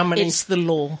count how many. It's the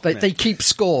law. They keep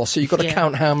score, so you've got to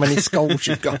count how many skulls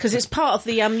you've got. Because it's part of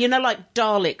the, like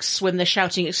Daleks when they're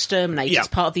shouting exterminate, it's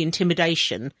part of the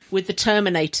intimidation. With the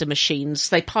Terminator machines,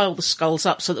 they pile the skulls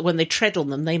up so that when they tread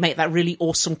on them, they make that really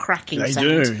awesome cracking They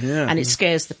sound. do, yeah. And it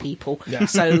scares the people.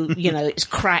 So, it's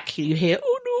crack, you hear,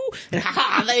 oh no, and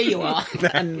ha, there you are.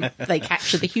 And they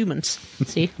capture the humans.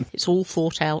 See, it's all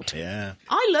thought out. Yeah.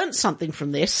 I learnt something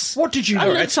from this. What did you I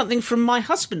learn? learnt something from my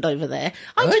husband over there.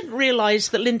 I didn't realise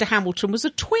that Linda Hamilton was a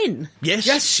twin. Yes.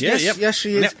 Yes, yeah, yes, yep. yes,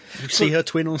 she is. Yep. You see her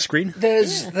twin on screen?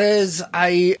 There's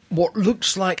a what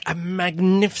looks like a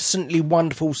magnificently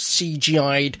wonderful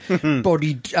CGI'd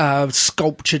bodied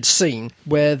sculptured scene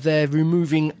where they're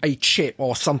removing a chip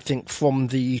or something from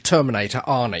the Terminator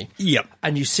Arnie. Yep.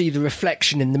 And you see the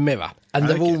reflection in the mirror. And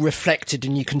they're all reflected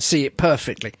and you can see it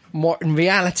perfectly. And what in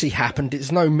reality happened, it's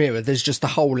no mirror, there's just a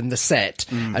hole in the set.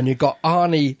 And you've got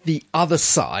Arnie the other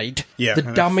side, Yeah, the and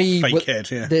a dummy, fake head,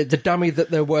 yeah. the dummy that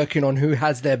they're working on who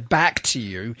has their back to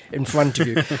you in front of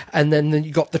you. And then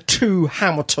you've got the two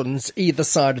Hamiltons either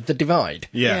side of the divide.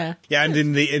 Yeah. Yeah, and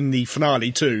in the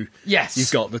finale too. Yes.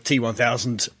 You've got the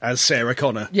T-1000 as Sarah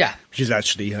Connor. Yeah. Which is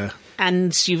actually her.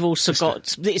 And you've also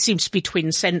got, it seems to be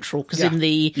Twin Central, because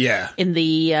Yeah. in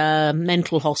the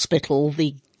mental hospital,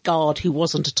 the guard who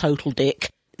wasn't a total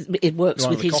dick, it works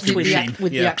One with with the his coffee twin, machine.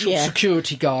 with The actual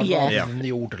security guard rather Yeah. than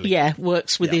the orderly. yeah,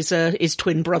 works with his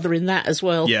twin brother in that as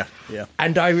well. Yeah. Yeah.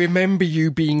 And I remember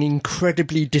you being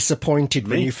incredibly disappointed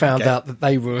when Me? you found Okay. out that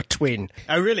they were a twin.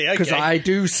 Oh, really? Okay. Because I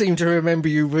do seem to remember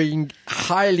you being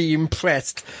highly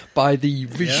impressed by the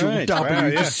visual right. W, Wow,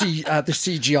 yeah. the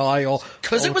CGI, or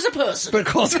Because it was a person.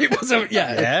 because it was a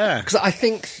Yeah. Because I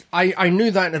think I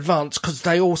knew that in advance because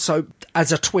they also,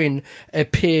 as a twin,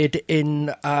 appeared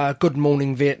in Good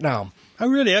Morning Vietnam. Oh,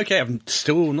 really? Okay. I've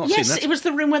still not seen Yes, that. it was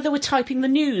the room where they were typing the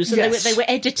news and Yes. they were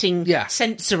editing, Yeah.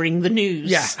 censoring the news.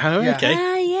 Yeah. Oh, Yeah. okay.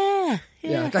 Ah, yeah.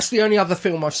 Yeah, that's the only other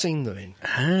film I've seen them in.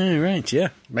 Oh, right, yeah.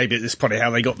 Maybe it's probably how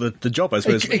they got the job, I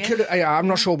suppose. It could, I'm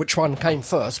not sure which one came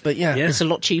first, but yeah. Yeah. It's a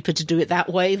lot cheaper to do it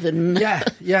that way than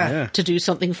Yeah. to do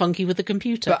something funky with the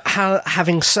computer. But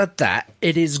having said that,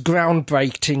 it is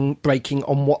breaking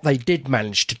on what they did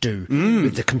manage to do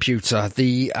with the computer.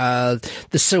 The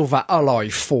silver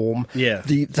alloy form, Yeah.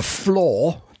 the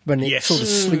floor when it Yes. sort of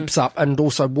sweeps up, and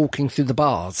also walking through the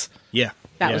bars. Yeah.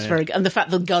 That Yeah, was yeah. very good. And the fact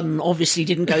the gun obviously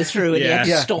didn't go through and he had to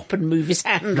Yeah. stop and move his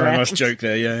hand Very around. nice joke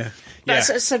there, yeah. Yeah.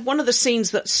 So one of the scenes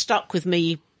that stuck with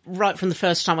me right from the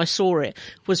first time I saw it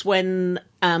was when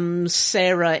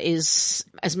Sarah is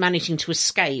managing to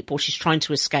escape, or she's trying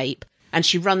to escape, and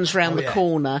she runs round the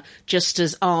corner just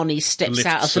as Arnie steps lift's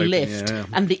out of the open, lift. yeah.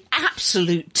 And the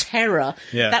absolute terror.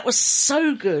 Yeah. That was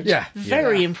so good. Yeah.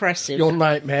 Very impressive. Your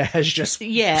nightmare has just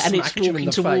Yeah, and it's smacked you in walking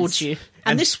the towards face. you.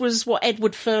 And this was what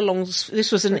Edward Furlong's...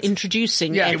 This was an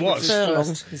introducing Yeah, it Edward was.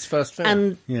 Furlong. His first film.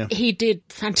 And Yeah. he did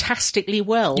fantastically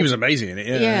well. He was amazing in it,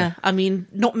 yeah. Yeah, I mean,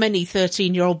 not many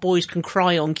 13-year-old boys can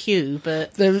cry on cue,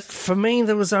 but... For me,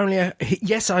 there was only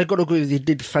yes, I got to agree with you, he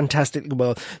did fantastically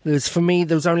well. There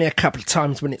was only a couple of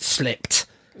times when it slipped.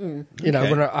 You know, Okay.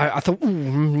 when I thought,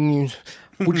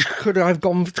 which should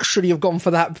he have gone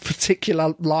for that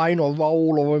particular line or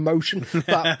role or emotion?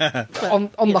 But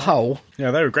on the whole, Yeah,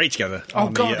 they were great together. Oh,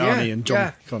 Arnie, God, yeah, Arnie and John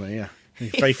yeah. Connor, yeah.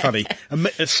 Very funny.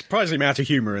 A surprising amount of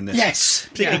humour in this. Yes.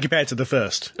 Particularly compared to the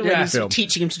first When he's film.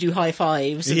 teaching him to do high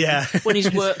fives. And Yeah. When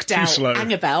he's worked Too out, slow.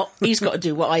 hang about, he's got to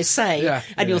do what I say. Yeah.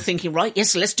 And you're thinking, right,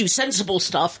 yes, let's do sensible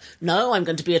stuff. No, I'm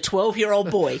going to be a 12-year-old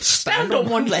boy. Stand on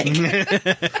one leg.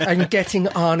 And getting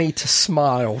Arnie to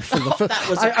smile for the that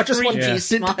was a I just creepy wonder,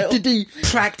 smile. did he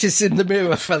practice in the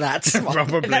mirror for that smile?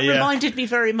 Probably, That yeah. reminded me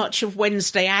very much of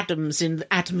Wednesday Addams in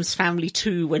Addams Family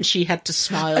 2 when she had to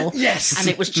smile. Yes. And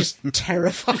it was just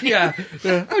terrifying. Yeah.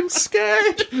 I'm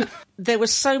scared. There were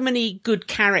so many good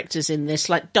characters in this,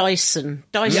 like Dyson.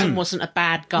 Dyson wasn't a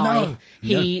bad guy.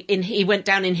 No. He went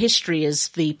down in history as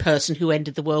the person who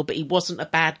ended the world, but he wasn't a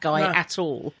bad guy at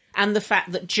all. And the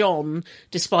fact that John,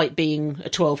 despite being a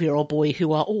 12-year-old boy,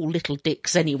 who are all little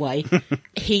dicks anyway,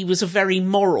 he was a very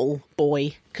moral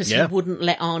boy because he wouldn't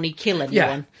let Arnie kill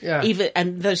anyone. Yeah.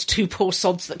 And those two poor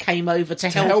sods that came over to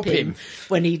help him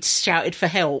when he'd shouted for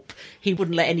help, he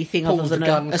wouldn't let anything Pulled other the than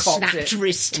gun, a cocked snapped it,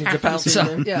 wrist and happen about to to-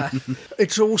 them. Yeah.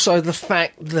 It's also the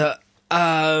fact that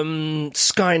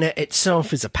Skynet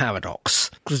itself is a paradox,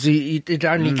 because it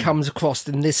only comes across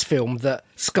in this film that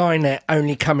Skynet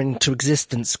only come into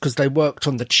existence because they worked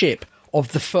on the chip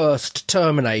of the first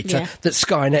Terminator that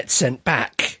Skynet sent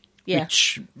back. Yeah.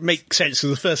 Which makes sense,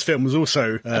 because the first film was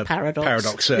also A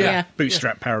paradox. Yeah.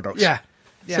 bootstrap paradox. Yeah.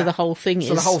 So the whole thing is...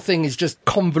 So the whole thing is just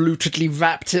convolutedly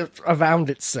wrapped around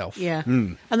itself. Yeah.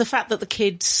 And the fact that the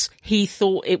kids, he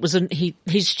thought it was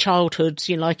his childhood,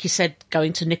 like you said,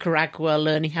 going to Nicaragua,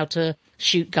 learning how to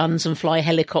shoot guns and fly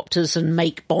helicopters and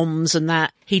make bombs and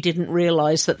that. He didn't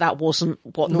realise that wasn't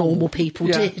what normal people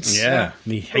did. Yeah,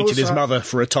 and he hated his mother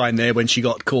for a time there when she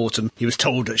got caught, and he was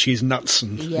told that she's nuts.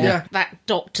 And Yeah. That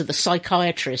doctor, the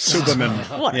psychiatrist. Silverman.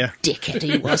 What a dickhead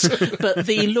he was. But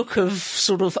the look of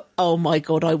sort of, oh my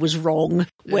God, I was wrong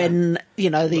when,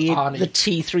 Arnie. the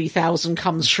T-3000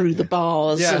 comes through the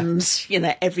bars and,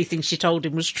 everything she told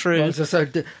him was true. So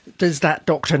there's that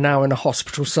doctor now in a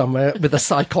hospital somewhere with a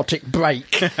psychotic break.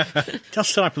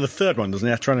 Just set up for the third one, doesn't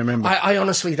he? I'm trying to remember. I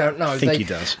honestly don't know. I think he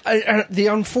does. The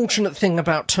unfortunate thing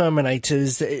about Terminator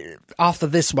is that after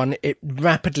this one, it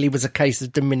rapidly was a case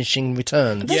of diminishing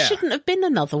returns. There shouldn't have been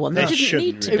another one. There didn't shouldn't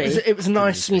need to really. be. It was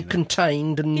nicely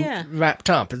contained and wrapped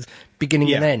up as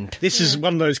beginning and end. This is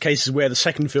one of those cases where the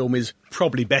second film is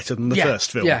probably better than the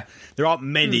first film. Yeah. There aren't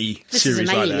many This series is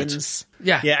an like Aliens.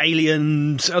 Yeah. that. Yeah,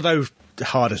 Aliens, although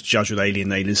harder to judge with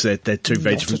Aliens, they're two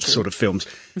very different sort of films.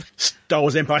 Star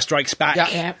Wars Empire Strikes Back.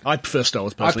 Yeah. I prefer Star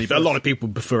Wars personally, but a lot of people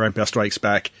prefer Empire Strikes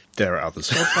Back. There are others.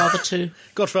 Godfather 2.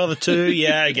 Godfather 2,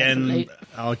 yeah, again, Definitely.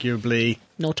 arguably.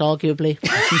 Not arguably.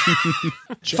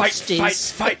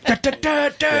 Fight. Da, da, da,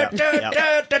 da, da,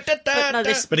 da, da, da, But no, da.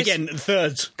 this, But again, the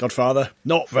third Godfather,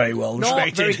 not very well Not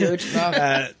respected. very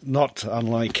good. Not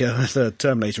unlike the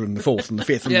Terminator and the fourth and the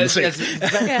fifth and the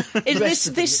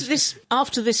sixth. this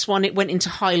after this one, it went into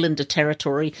Highlander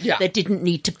territory. Yeah. There didn't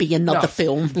need to be another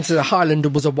film. So the Highlander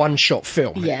was a one-shot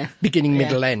film. Yeah. Beginning, Yeah.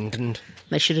 middle, end. And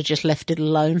They should have just left it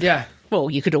alone. yeah. Well,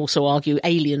 you could also argue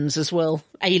Aliens as well.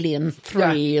 Alien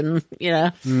 3 and,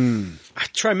 I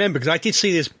try and remember, because I did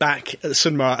see this back at the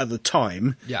cinema at the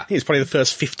time. Yeah. I think it's probably the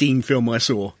first 15 film I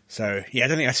saw. So, yeah, I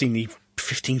don't think I've seen the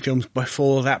 15 films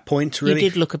before that point, really. you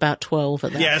did look about 12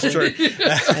 at that Yeah, that's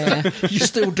true. You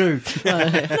still do.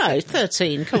 No,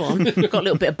 13, come on. Got a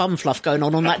little bit of bum fluff going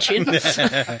on that chin.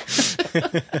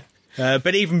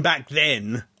 But even back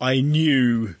then, I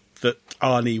knew that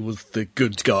Arnie was the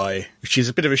good guy, which is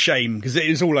a bit of a shame, because it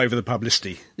was all over the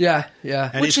publicity. Yeah.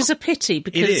 And Which it's- is a pity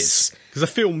because... It is. Because the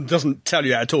film doesn't tell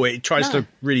you that at all. It tries to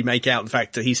really make out the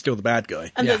fact that he's still the bad guy.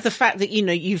 And the fact that,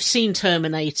 you've seen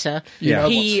Terminator, Yeah.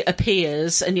 he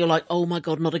appears and you're like, oh my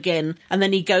God, not again. And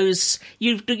then he goes,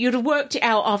 you'd have worked it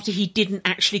out after he didn't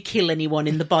actually kill anyone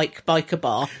in the biker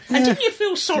bar. And didn't you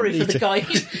feel sorry for the guy?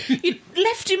 You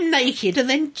left him naked and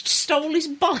then stole his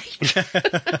bike.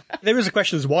 There is a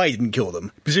question as to why he didn't kill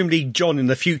them. Presumably John in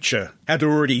the future had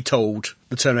already told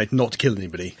the Terminator not to kill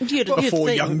anybody before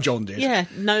think, young John did. Yeah,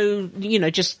 no,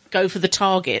 just go for the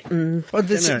target. And Well,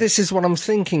 this is what I'm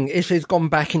thinking. If it's gone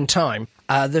back in time,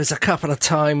 there's a couple of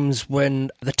times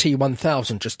when the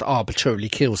T-1000 just arbitrarily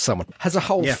kills someone. Has a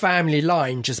whole family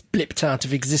line just blipped out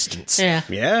of existence. yeah.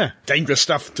 Yeah, dangerous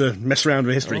stuff to mess around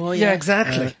with history. Oh, Yeah,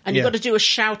 exactly. And you've got to do a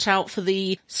shout out for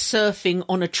the surfing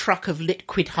on a truck of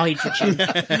liquid hydrogen.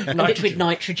 Liquid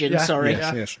nitrogen, Yeah. sorry.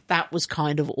 Yes. That was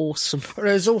kind of awesome.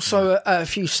 There's also a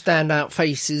few standout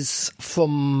faces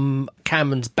from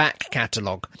Cameron's back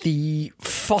catalogue. The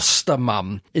foster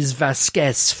mum is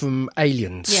Vasquez from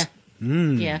Aliens. Yeah.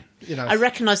 Yeah. I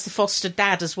recognise the foster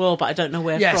dad as well, but I don't know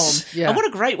where Yes, from. yeah. And what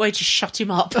a great way to shut him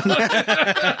up.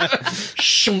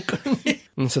 Shunk.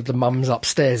 And so the mum's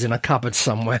upstairs in a cupboard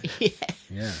somewhere.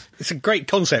 Yeah. It's a great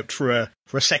concept for a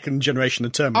second generation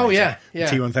of Terminator. Oh, yeah, yeah.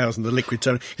 T-1000, the liquid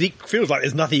Terminator. It feels like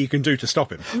there's nothing you can do to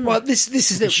stop him. Well, this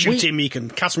is You it. shoot him, you can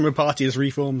cut him apart, he has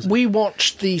reforms. We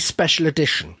watched the special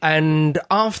edition, and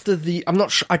after I'm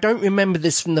not sure, I don't remember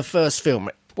this from the first film.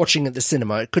 Watching at the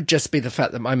cinema, it could just be the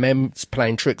fact that my mem's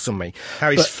playing tricks on me.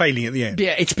 How he's failing at the end.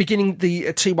 Yeah, it's beginning.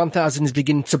 The T-1000 is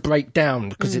beginning to break down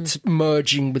because it's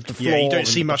merging with the floor. Yeah, you don't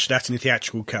see much of that in the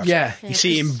theatrical cut. Yeah. You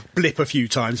see him blip a few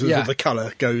times as Yeah. the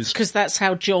colour goes. Because that's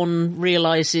how John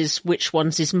realises which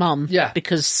one's his mum. Yeah.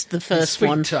 Because the first feet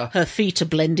one, are- her feet are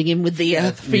blending in with the...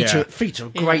 The feet, Yeah. feet are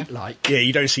great. Like Yeah,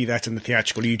 you don't see that in the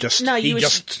theatrical. You just No, he you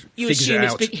just figures assume it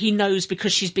it's out. he knows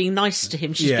because she's being nice to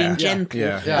him. She's Yeah. being Yeah. gentle.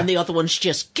 Yeah. And the other one's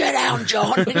just, get out,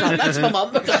 John. That's my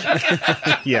mum.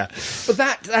 Yeah. But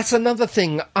that's another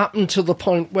thing up until the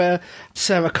point where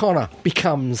Sarah Connor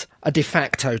becomes a de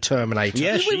facto Terminator.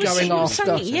 Yeah, she is. going It was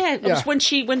after. something, it was when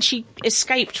she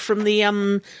escaped from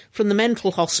the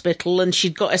mental hospital and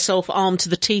she'd got herself armed to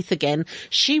the teeth again.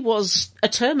 She was a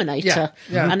Terminator, Yeah,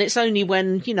 yeah. and it's only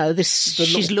when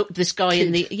she's looked this guy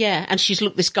in the she's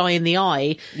looked this guy in the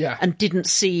eye, Yeah. and didn't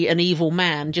see an evil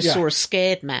man, just Yeah. saw a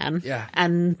scared man, Yeah.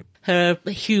 and her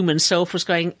human self was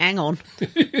going, hang on.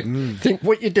 Think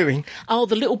what you're doing. Oh,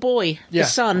 the little boy, Yeah. the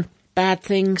son. Bad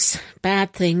things.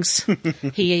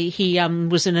 He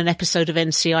was in an episode of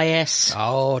NCIS.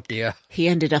 Oh dear. He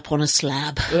ended up on a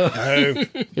slab. Oh,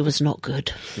 It was not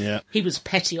good. yeah. He was a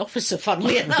petty officer,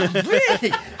 funnily enough.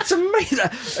 Really? It's amazing.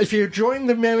 If you join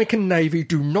the American Navy,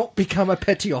 do not become a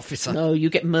petty officer. No, you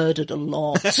get murdered a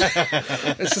lot. It's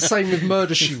the same with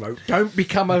Murder, She Wrote. Don't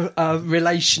become a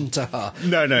relation to her.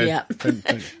 No. Yeah. Don't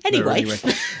Anyway.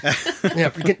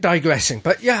 Yeah, we get digressing.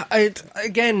 But yeah,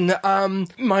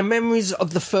 my memories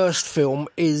of the first film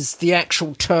is the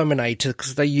actual Terminator,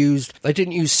 because they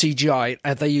didn't use CGI,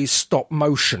 they used stop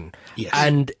motion. Yes.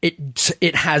 And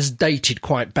it has dated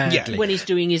quite badly. When he's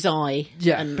doing his eye.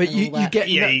 Yeah, and, but and you all that. get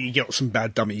Yeah, you got some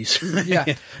bad dummies. yeah,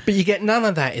 but you get none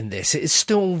of that in this. It is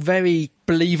still very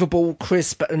believable,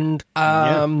 crisp, and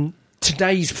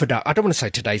today's product. I don't want to say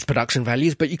today's production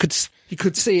values, but you could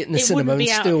see it in the It cinema wouldn't be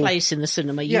and out still. of place in the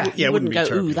cinema. You, Yeah. you Yeah, it wouldn't be go,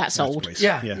 terribly ooh, that's out of old. place.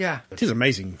 Yeah. It is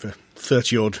amazing for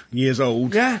 30-odd years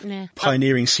old. Yeah. Yeah.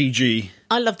 Pioneering CG.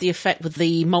 I love the effect with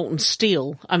the molten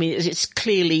steel. I mean, it's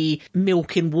clearly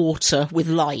milk in water with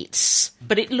lights,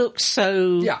 but it looks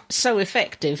so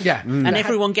effective. Yeah. And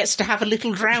everyone gets to have a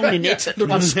little drown in it.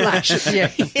 Little splash.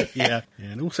 Yeah. Yeah.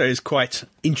 And also it's quite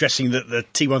interesting that the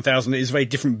T-1000 is a very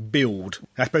different build.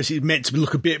 I suppose it's meant to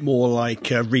look a bit more like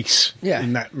Reese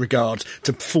in that regard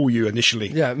to fool you initially.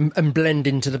 Yeah, and blend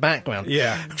into the background.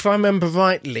 Yeah. If I remember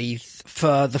rightly,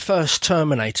 for the first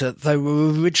Terminator, they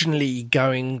were originally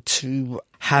going to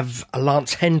have a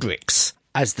Lance Hendricks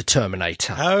as the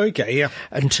Terminator. Oh, okay, yeah.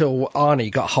 Until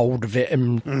Arnie got hold of it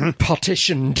and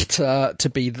partitioned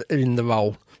to be in the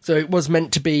role. So it was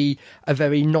meant to be a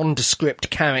very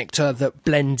nondescript character that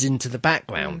blends into the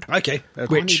background. Okay.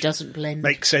 Arnie doesn't blend.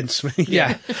 Makes sense.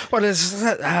 Yeah. Well, there's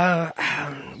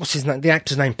what's his name? The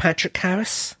actor's name, Patrick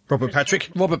Harris? Robert Patrick.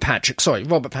 Robert Patrick.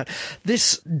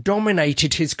 This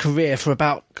dominated his career for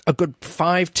about a good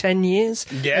 5-10 years.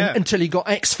 Yeah. Until he got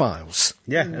X-Files.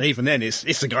 Yeah, and even then, it's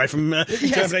the guy from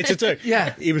Terminator 2.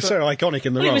 Yeah. He was so iconic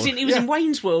in the Well, role. he was in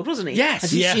Wayne's World, wasn't he? Yes.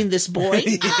 Have you Yeah. seen this boy?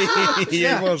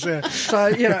 Yeah, it was, yeah. So,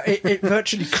 it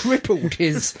virtually crippled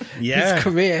his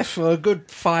career for a good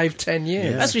 5-10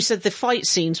 years. As we said, the fight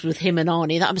scenes with him and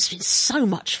Arnie, that must have been so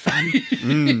much fun.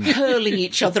 Hurling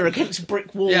each other against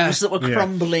brick walls that were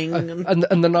crumbling.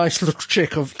 And the nice little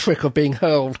trick of being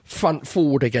hurled front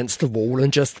forward against the wall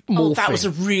and just morphing. Oh, that was a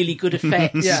really good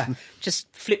effect. Yeah. Just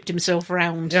flipped himself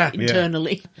around Yeah.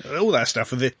 internally. All that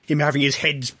stuff with him having his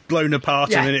head blown apart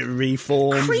Yeah. and then it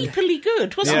reformed. Creepily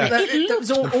good, wasn't Yeah. it? That, It that was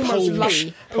looked almost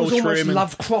creepy. almost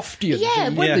Lovecraftian. Yeah,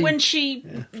 The- when she...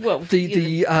 Well...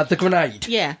 the grenade.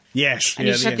 Yeah. Yes. And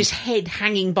yeah, he just the had this end. head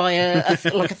hanging by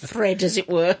like a thread, as it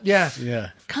were. Yeah.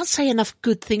 Yeah. Can't say enough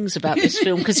good things about this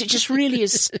film because it just really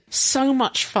is so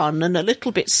much fun and a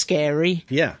little bit scary.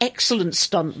 Yeah. Excellent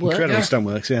stunt work. Incredible stunt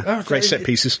works, yeah. Oh, Great set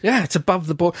pieces. Yeah, it's above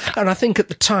the board. And I think at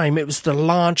the time it was the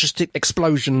largest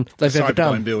explosion they've ever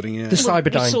done. Cyberdyne building, yeah. The We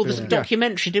Cyberdyne saw building. the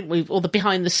documentary, didn't we? Or the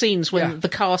behind the scenes when Yeah. the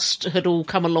cast had all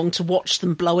come along to watch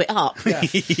them blow it up. Yeah.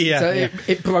 Yeah. So yeah.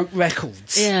 it broke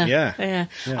records. Yeah.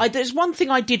 There's one thing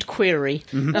I did query.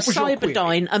 Now, What was your query?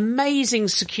 Cyberdyne, amazing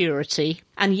security,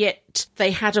 and yet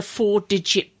they had a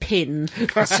 4-digit PIN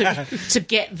to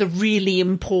get the really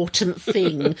important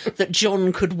thing that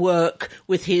John could work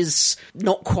with his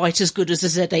not quite as good as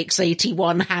a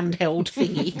ZX81 handheld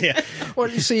thingy. Yeah. Well,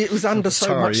 you see, it was under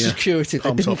so much security.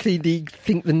 They didn't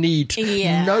think the need.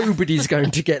 Yeah. Nobody's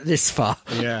going to get this far.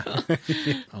 Yeah.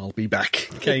 I'll be back.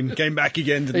 Came back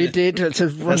again, didn't He it? did. That's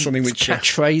something which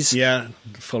catchphrase. Yeah,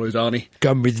 followed Arnie.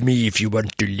 Come with me if you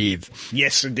want to live.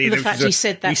 Yes, indeed. The fact he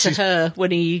said that to her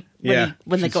when they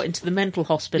got into the mental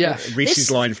hospital. Yeah. Reese's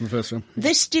line from the first film.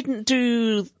 This didn't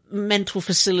do mental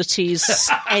facilities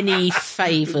any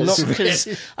favours, because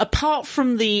apart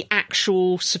from the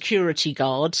actual security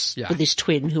guards with his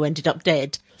twin who ended up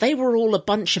dead, they were all a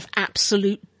bunch of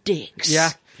absolute dicks.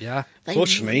 Yeah.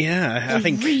 Fortunately, I They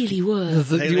think really were.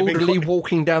 The orderly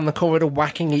walking down the corridor,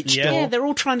 whacking each door. Yeah, they're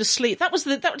all trying to sleep. That was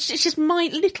it's just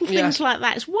little things like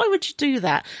that. It's, why would you do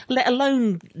that? Let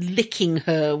alone licking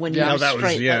her when you were that was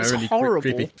straight. That was really horrible.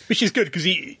 creepy. Which is good because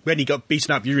when he got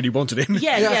beaten up, you really wanted him.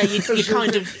 Yeah, you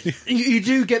kind of. You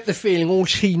do get the feeling all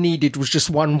he needed was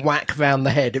just one whack round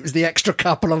the head. It was the extra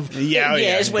couple of...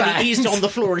 It's when he eased on the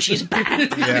floor and she's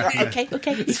bang. Okay,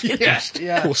 it's finished.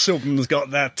 Yeah. Poor Silverman's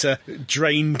got that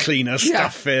drain cleaner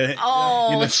stuff in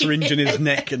a syringe in his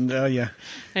neck, and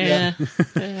Yeah.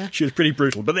 she was pretty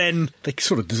brutal. But then they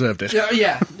sort of deserved it.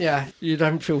 Yeah. You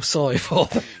don't feel sorry for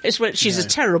them. It's when she's a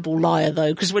terrible liar,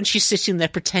 though, because when she's sitting there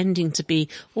pretending to be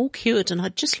all cured and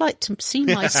I'd just like to see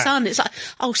my son, it's like,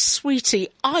 oh, sweetie,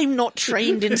 I'm not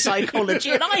trained in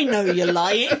psychology and I know you're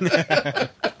lying.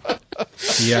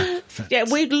 Yeah,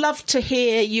 we'd love to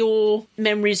hear your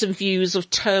memories and views of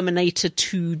Terminator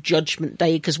 2 Judgment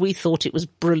Day, because we thought it was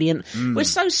brilliant. We're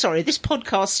so sorry. This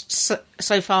podcast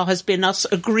so far has been us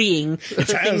agreeing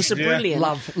that things are brilliant.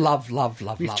 Love.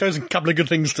 We've chosen a couple of good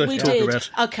things to talk about.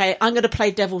 Okay, I'm going to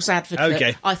play devil's advocate.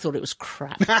 Okay. I thought it was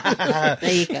crap.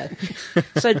 There you go.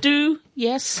 So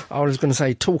yes? I was going to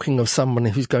say, talking of someone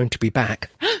who's going to be back.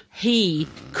 He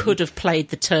could have played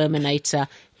the Terminator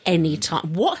any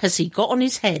time. What has he got on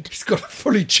his head? He's got a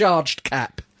fully charged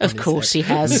cap. Of course he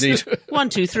has. Indeed. 1,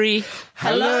 2, 3.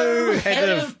 Hello, head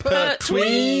of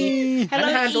Pertwee.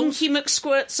 Hello, Inky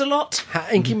McSquirts-a-lot.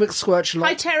 Inky McSquirts-a-lot.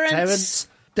 Hi, Terence.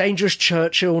 Dangerous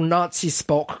Churchill, Nazi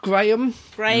Spock. Graham,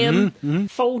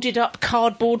 folded up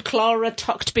cardboard Clara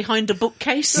tucked behind a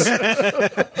bookcase.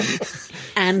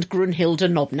 And Grunhilde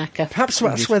Knobnacker. Perhaps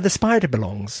that's where the spider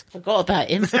belongs. Forgot about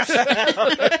him.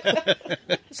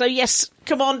 So yes,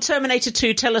 come on, Terminator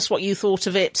 2, tell us what you thought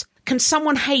of it. Can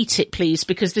someone hate it, please?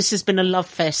 Because this has been a love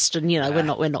fest, and we're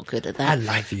not good at that. I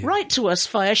love you. Write to us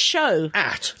via show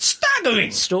At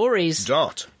Staggering Stories.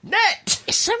 Net.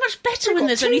 It's so much better when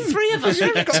there's only 3 of us.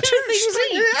 We've got 2 things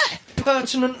each.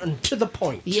 Pertinent and to the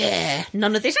point. Yeah,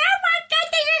 none of this. Oh my God,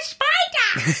 there's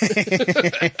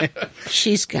a spider!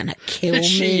 She's gonna kill me.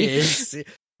 She is.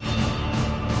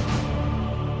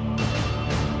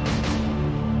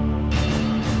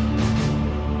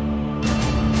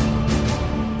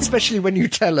 Especially when you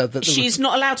tell her that She's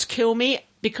not allowed to kill me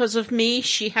because of me.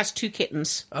 She has 2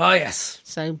 kittens. Oh, yes.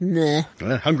 So, nah.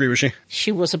 Hungry, was she?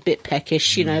 She was a bit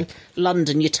peckish.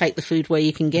 London, you take the food where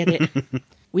you can get it.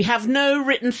 We have no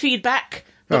written feedback,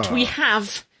 but we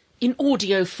have, in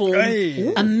audio form,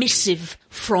 a missive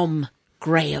from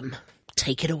Graham.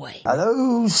 Take it away.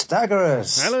 Hello,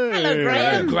 Staggerers. Hello,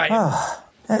 Graham.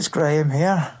 It's Graham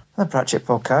here, the Pratchett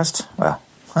Podcast. Well,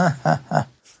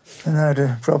 now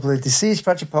the probably deceased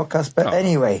Pratchett Podcast, but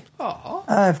anyway,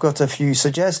 I've got a few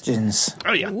suggestions.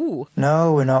 Oh, yeah. Ooh.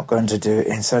 No, we're not going to do it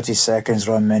in 30 seconds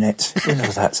or a minute.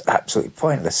 That's absolutely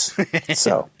pointless.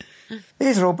 So,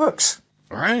 these are all books.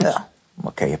 Right. Yeah,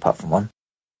 okay, apart from one.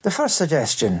 The first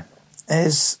suggestion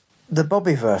is the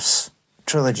Bobbyverse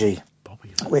trilogy,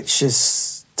 which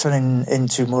is turning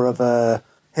into more of a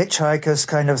Hitchhikers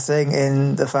kind of thing,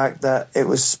 in the fact that it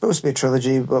was supposed to be a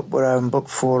trilogy, but book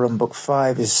 4 and book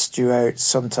 5 is due out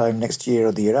sometime next year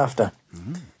or the year after.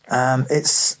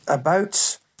 It's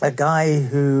about a guy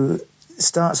who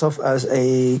starts off as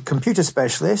a computer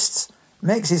specialist,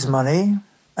 makes his money,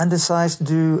 and decides to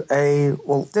do a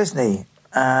Walt Disney.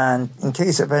 And in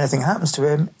case if anything happens to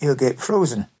him, he'll get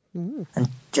frozen. And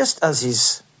just as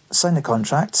he's signed the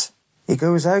contract, he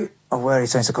goes out of where he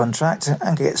signs the contract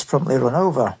and gets promptly run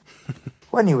over.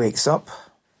 When he wakes up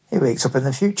in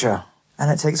the future.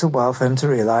 And it takes a while for him to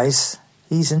realise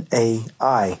he's an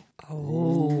AI.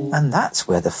 And that's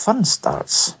where the fun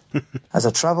starts. As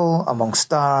I travel among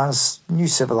stars, new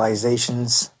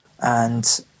civilizations, and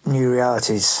new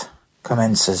realities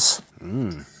commences.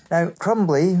 Now,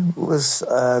 Crumbly was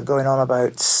going on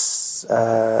about,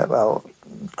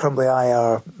 Crumbly AI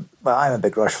are well, I'm a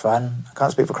big Rush fan. I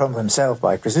can't speak for Crumble himself, but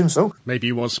I presume so. Maybe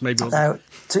he was, maybe he wasn't. Now,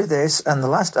 to this and the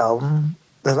last album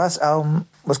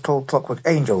was called Clockwork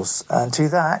Angels, and to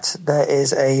that there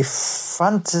is a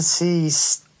fantasy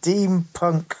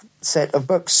steampunk set of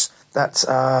books that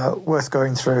are worth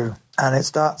going through, and it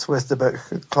starts with the book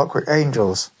Clockwork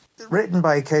Angels, written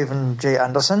by Kevin J.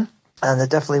 Anderson, and they're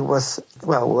definitely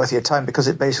worth your time, because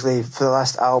it basically, for the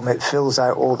last album, it fills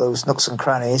out all those nooks and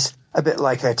crannies, a bit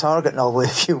like a Target novel,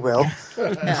 if you will,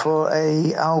 for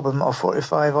a album of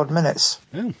 45 odd minutes.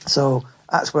 So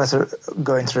that's worth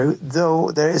going through,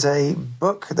 though there is a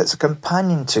book that's a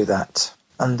companion to that,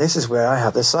 and this is where I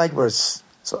have the sideways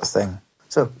sort of thing.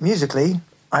 So musically,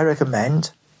 I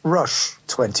recommend Rush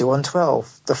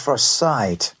 2112, the first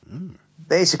side.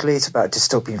 Basically, it's about a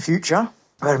dystopian future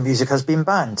where music has been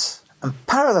banned. And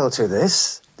parallel to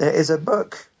this, there is a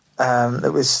book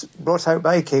that was brought out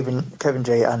by Kevin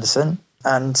J. Anderson,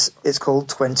 and it's called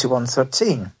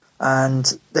 2113.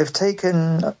 And they've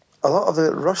taken a lot of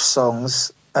the Rush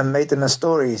songs and made them as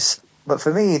stories. But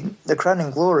for me, the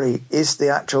crowning glory is the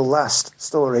actual last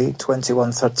story,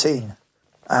 2113.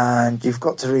 And you've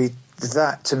got to read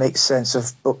that to make sense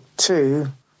of book 2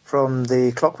 from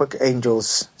the Clockwork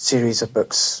Angels series of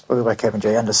books by Kevin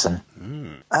J. Anderson.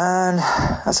 And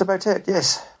that's about it,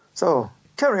 yes. So,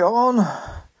 carry on,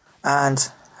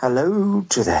 and hello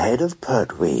to the head of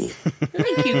Pertwee.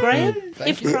 Thank you, Graham.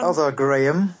 The other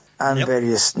Graham, and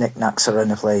various knickknacks around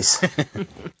the place.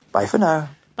 Bye for now.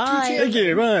 Bye. Thank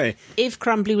you, bye. If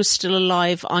Crumbly was still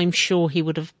alive, I'm sure he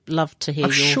would have loved to hear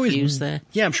your views there.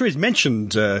 Yeah, I'm sure he's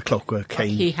mentioned Clockwork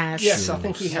Angels. He has. Yes, I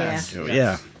think he has.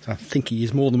 Yeah, I think he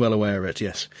is more than well aware of it,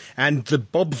 yes. And the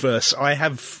Bobverse, I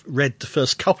have read the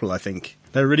first couple, I think.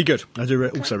 They're really good. I do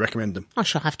also recommend them. I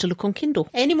shall have to look on Kindle.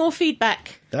 Any more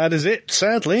feedback? That is it,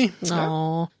 sadly.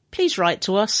 Oh, please write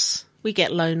to us. We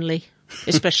get lonely,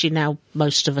 especially now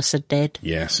most of us are dead.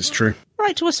 Yes, it's true.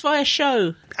 Write to us via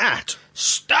show. At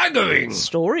Staggering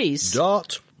Stories.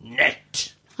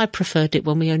 Net. I preferred it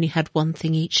when we only had one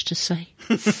thing each to say.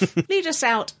 Lead us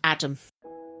out, Adam.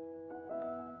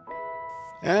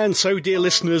 And so, dear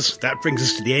listeners, that brings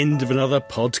us to the end of another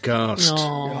podcast.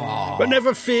 Oh. But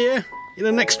never fear, in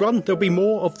the next one there'll be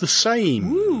more of the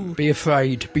same. Be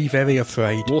afraid. Be very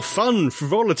afraid. More fun,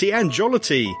 frivolity and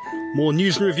jollity. More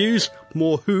news and reviews,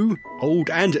 more Who, old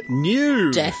and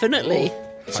new. Definitely.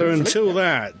 So until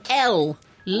that, L.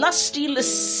 Lusty,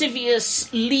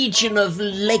 lascivious legion of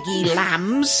leggy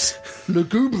lambs.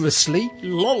 Lugubriously.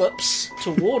 Lollops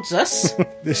towards us.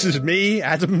 this is me,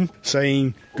 Adam,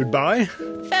 saying goodbye.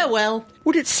 Farewell.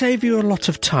 Would it save you a lot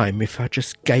of time if I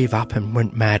just gave up and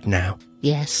went mad now?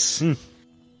 Yes.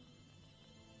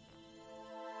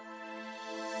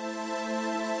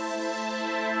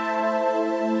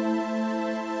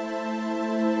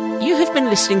 You have been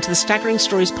listening to the Staggering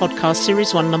Stories podcast,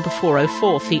 Series 1, number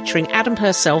 404, featuring Adam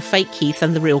Purcell, Fake Keith,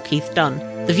 and the real Keith Dunn.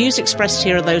 The views expressed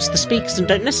here are those of the speakers and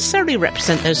don't necessarily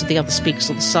represent those of the other speakers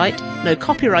on the site. No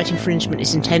copyright infringement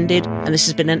is intended, and this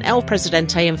has been an El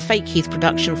Presidente and Fake Keith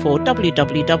production for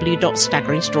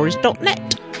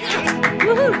www.staggeringstories.net.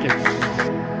 Woohoo!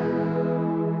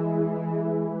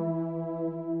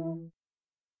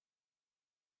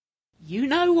 You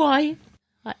know why.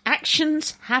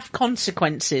 Actions have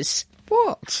consequences.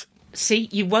 What? See,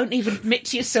 you won't even admit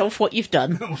to yourself what you've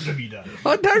done. What have you done?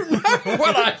 I don't know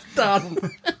what I've done.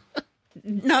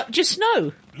 No, just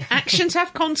know. Actions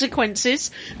have consequences,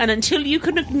 and until you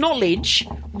can acknowledge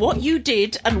what you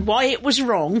did and why it was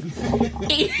wrong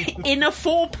in a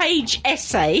 4-page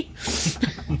essay...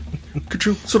 Could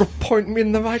you sort of point me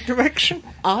in the right direction?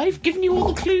 I've given you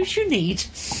all the clues you need.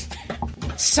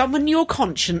 Summon your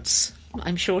conscience.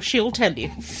 I'm sure she'll tell you.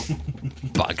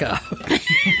 Bugger.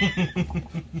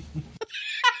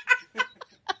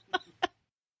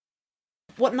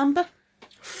 What number?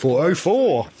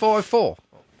 404. 404.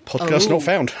 Podcast not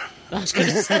found. I was going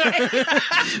to say.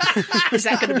 Is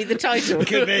that going to be the title?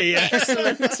 Could be, yeah.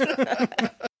 Excellent.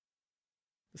 The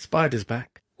spider's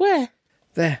back. Where?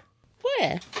 There.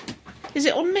 Where? Is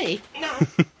it on me? No.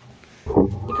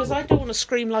 Because I don't want to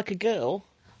scream like a girl.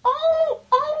 Oh!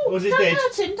 Was it Don't dead?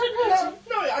 hurt him, don't hurt him.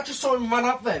 No, I just saw him run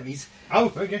up there. He's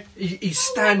Okay. he's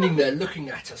standing there looking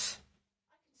at us.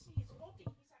 His body is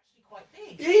actually quite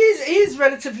big. He is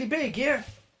relatively big, yeah.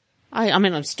 I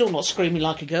mean, I'm still not screaming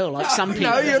like a girl like some people.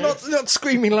 No, you're not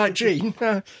screaming like Jean.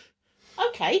 No.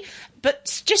 Okay,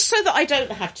 but just so that I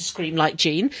don't have to scream like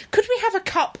Jean, could we have a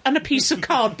cup and a piece of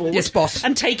cardboard? Yes, boss.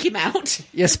 And take him out?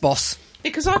 Yes, boss.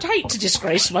 Because I'd hate to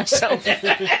disgrace myself.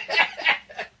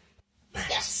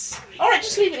 Yes. All right,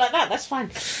 just leave it like that. That's fine.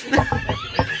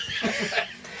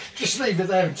 Just just leave it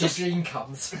there until Jean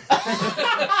comes.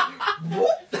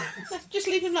 Just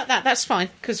leave him like that. That's fine.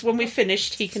 Because when we've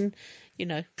finished, he can,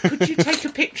 Could you take a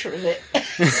picture of it? I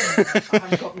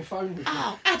haven't got my phone with me.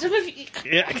 Oh, Adam, have you...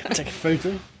 Yeah, I can take a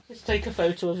photo. Just take a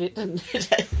photo of it and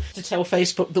to tell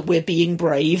Facebook that we're being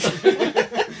brave.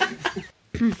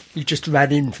 You just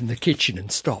ran in from the kitchen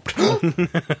and stopped.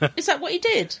 Is that what he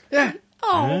did? Yeah.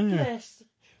 Oh, bless.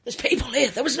 There's people here.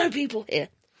 There was no people here.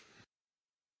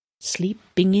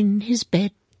 Sleeping in his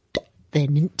bed, the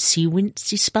Incy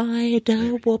Wincy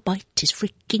spider will bite his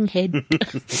freaking head.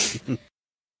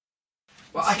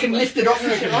 Well, I can lift it off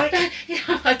if you like.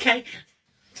 Yeah, okay.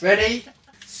 Ready,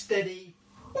 steady.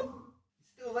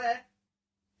 Still there.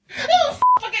 Oh,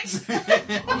 He's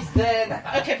there now.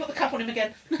 Okay, put the cup on him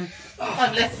again.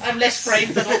 I'm less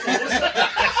brave than I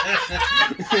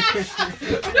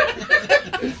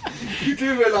was. You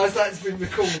do realise that's been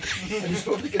recorded and it's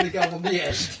probably going to go on the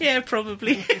edge. Yeah,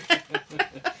 probably.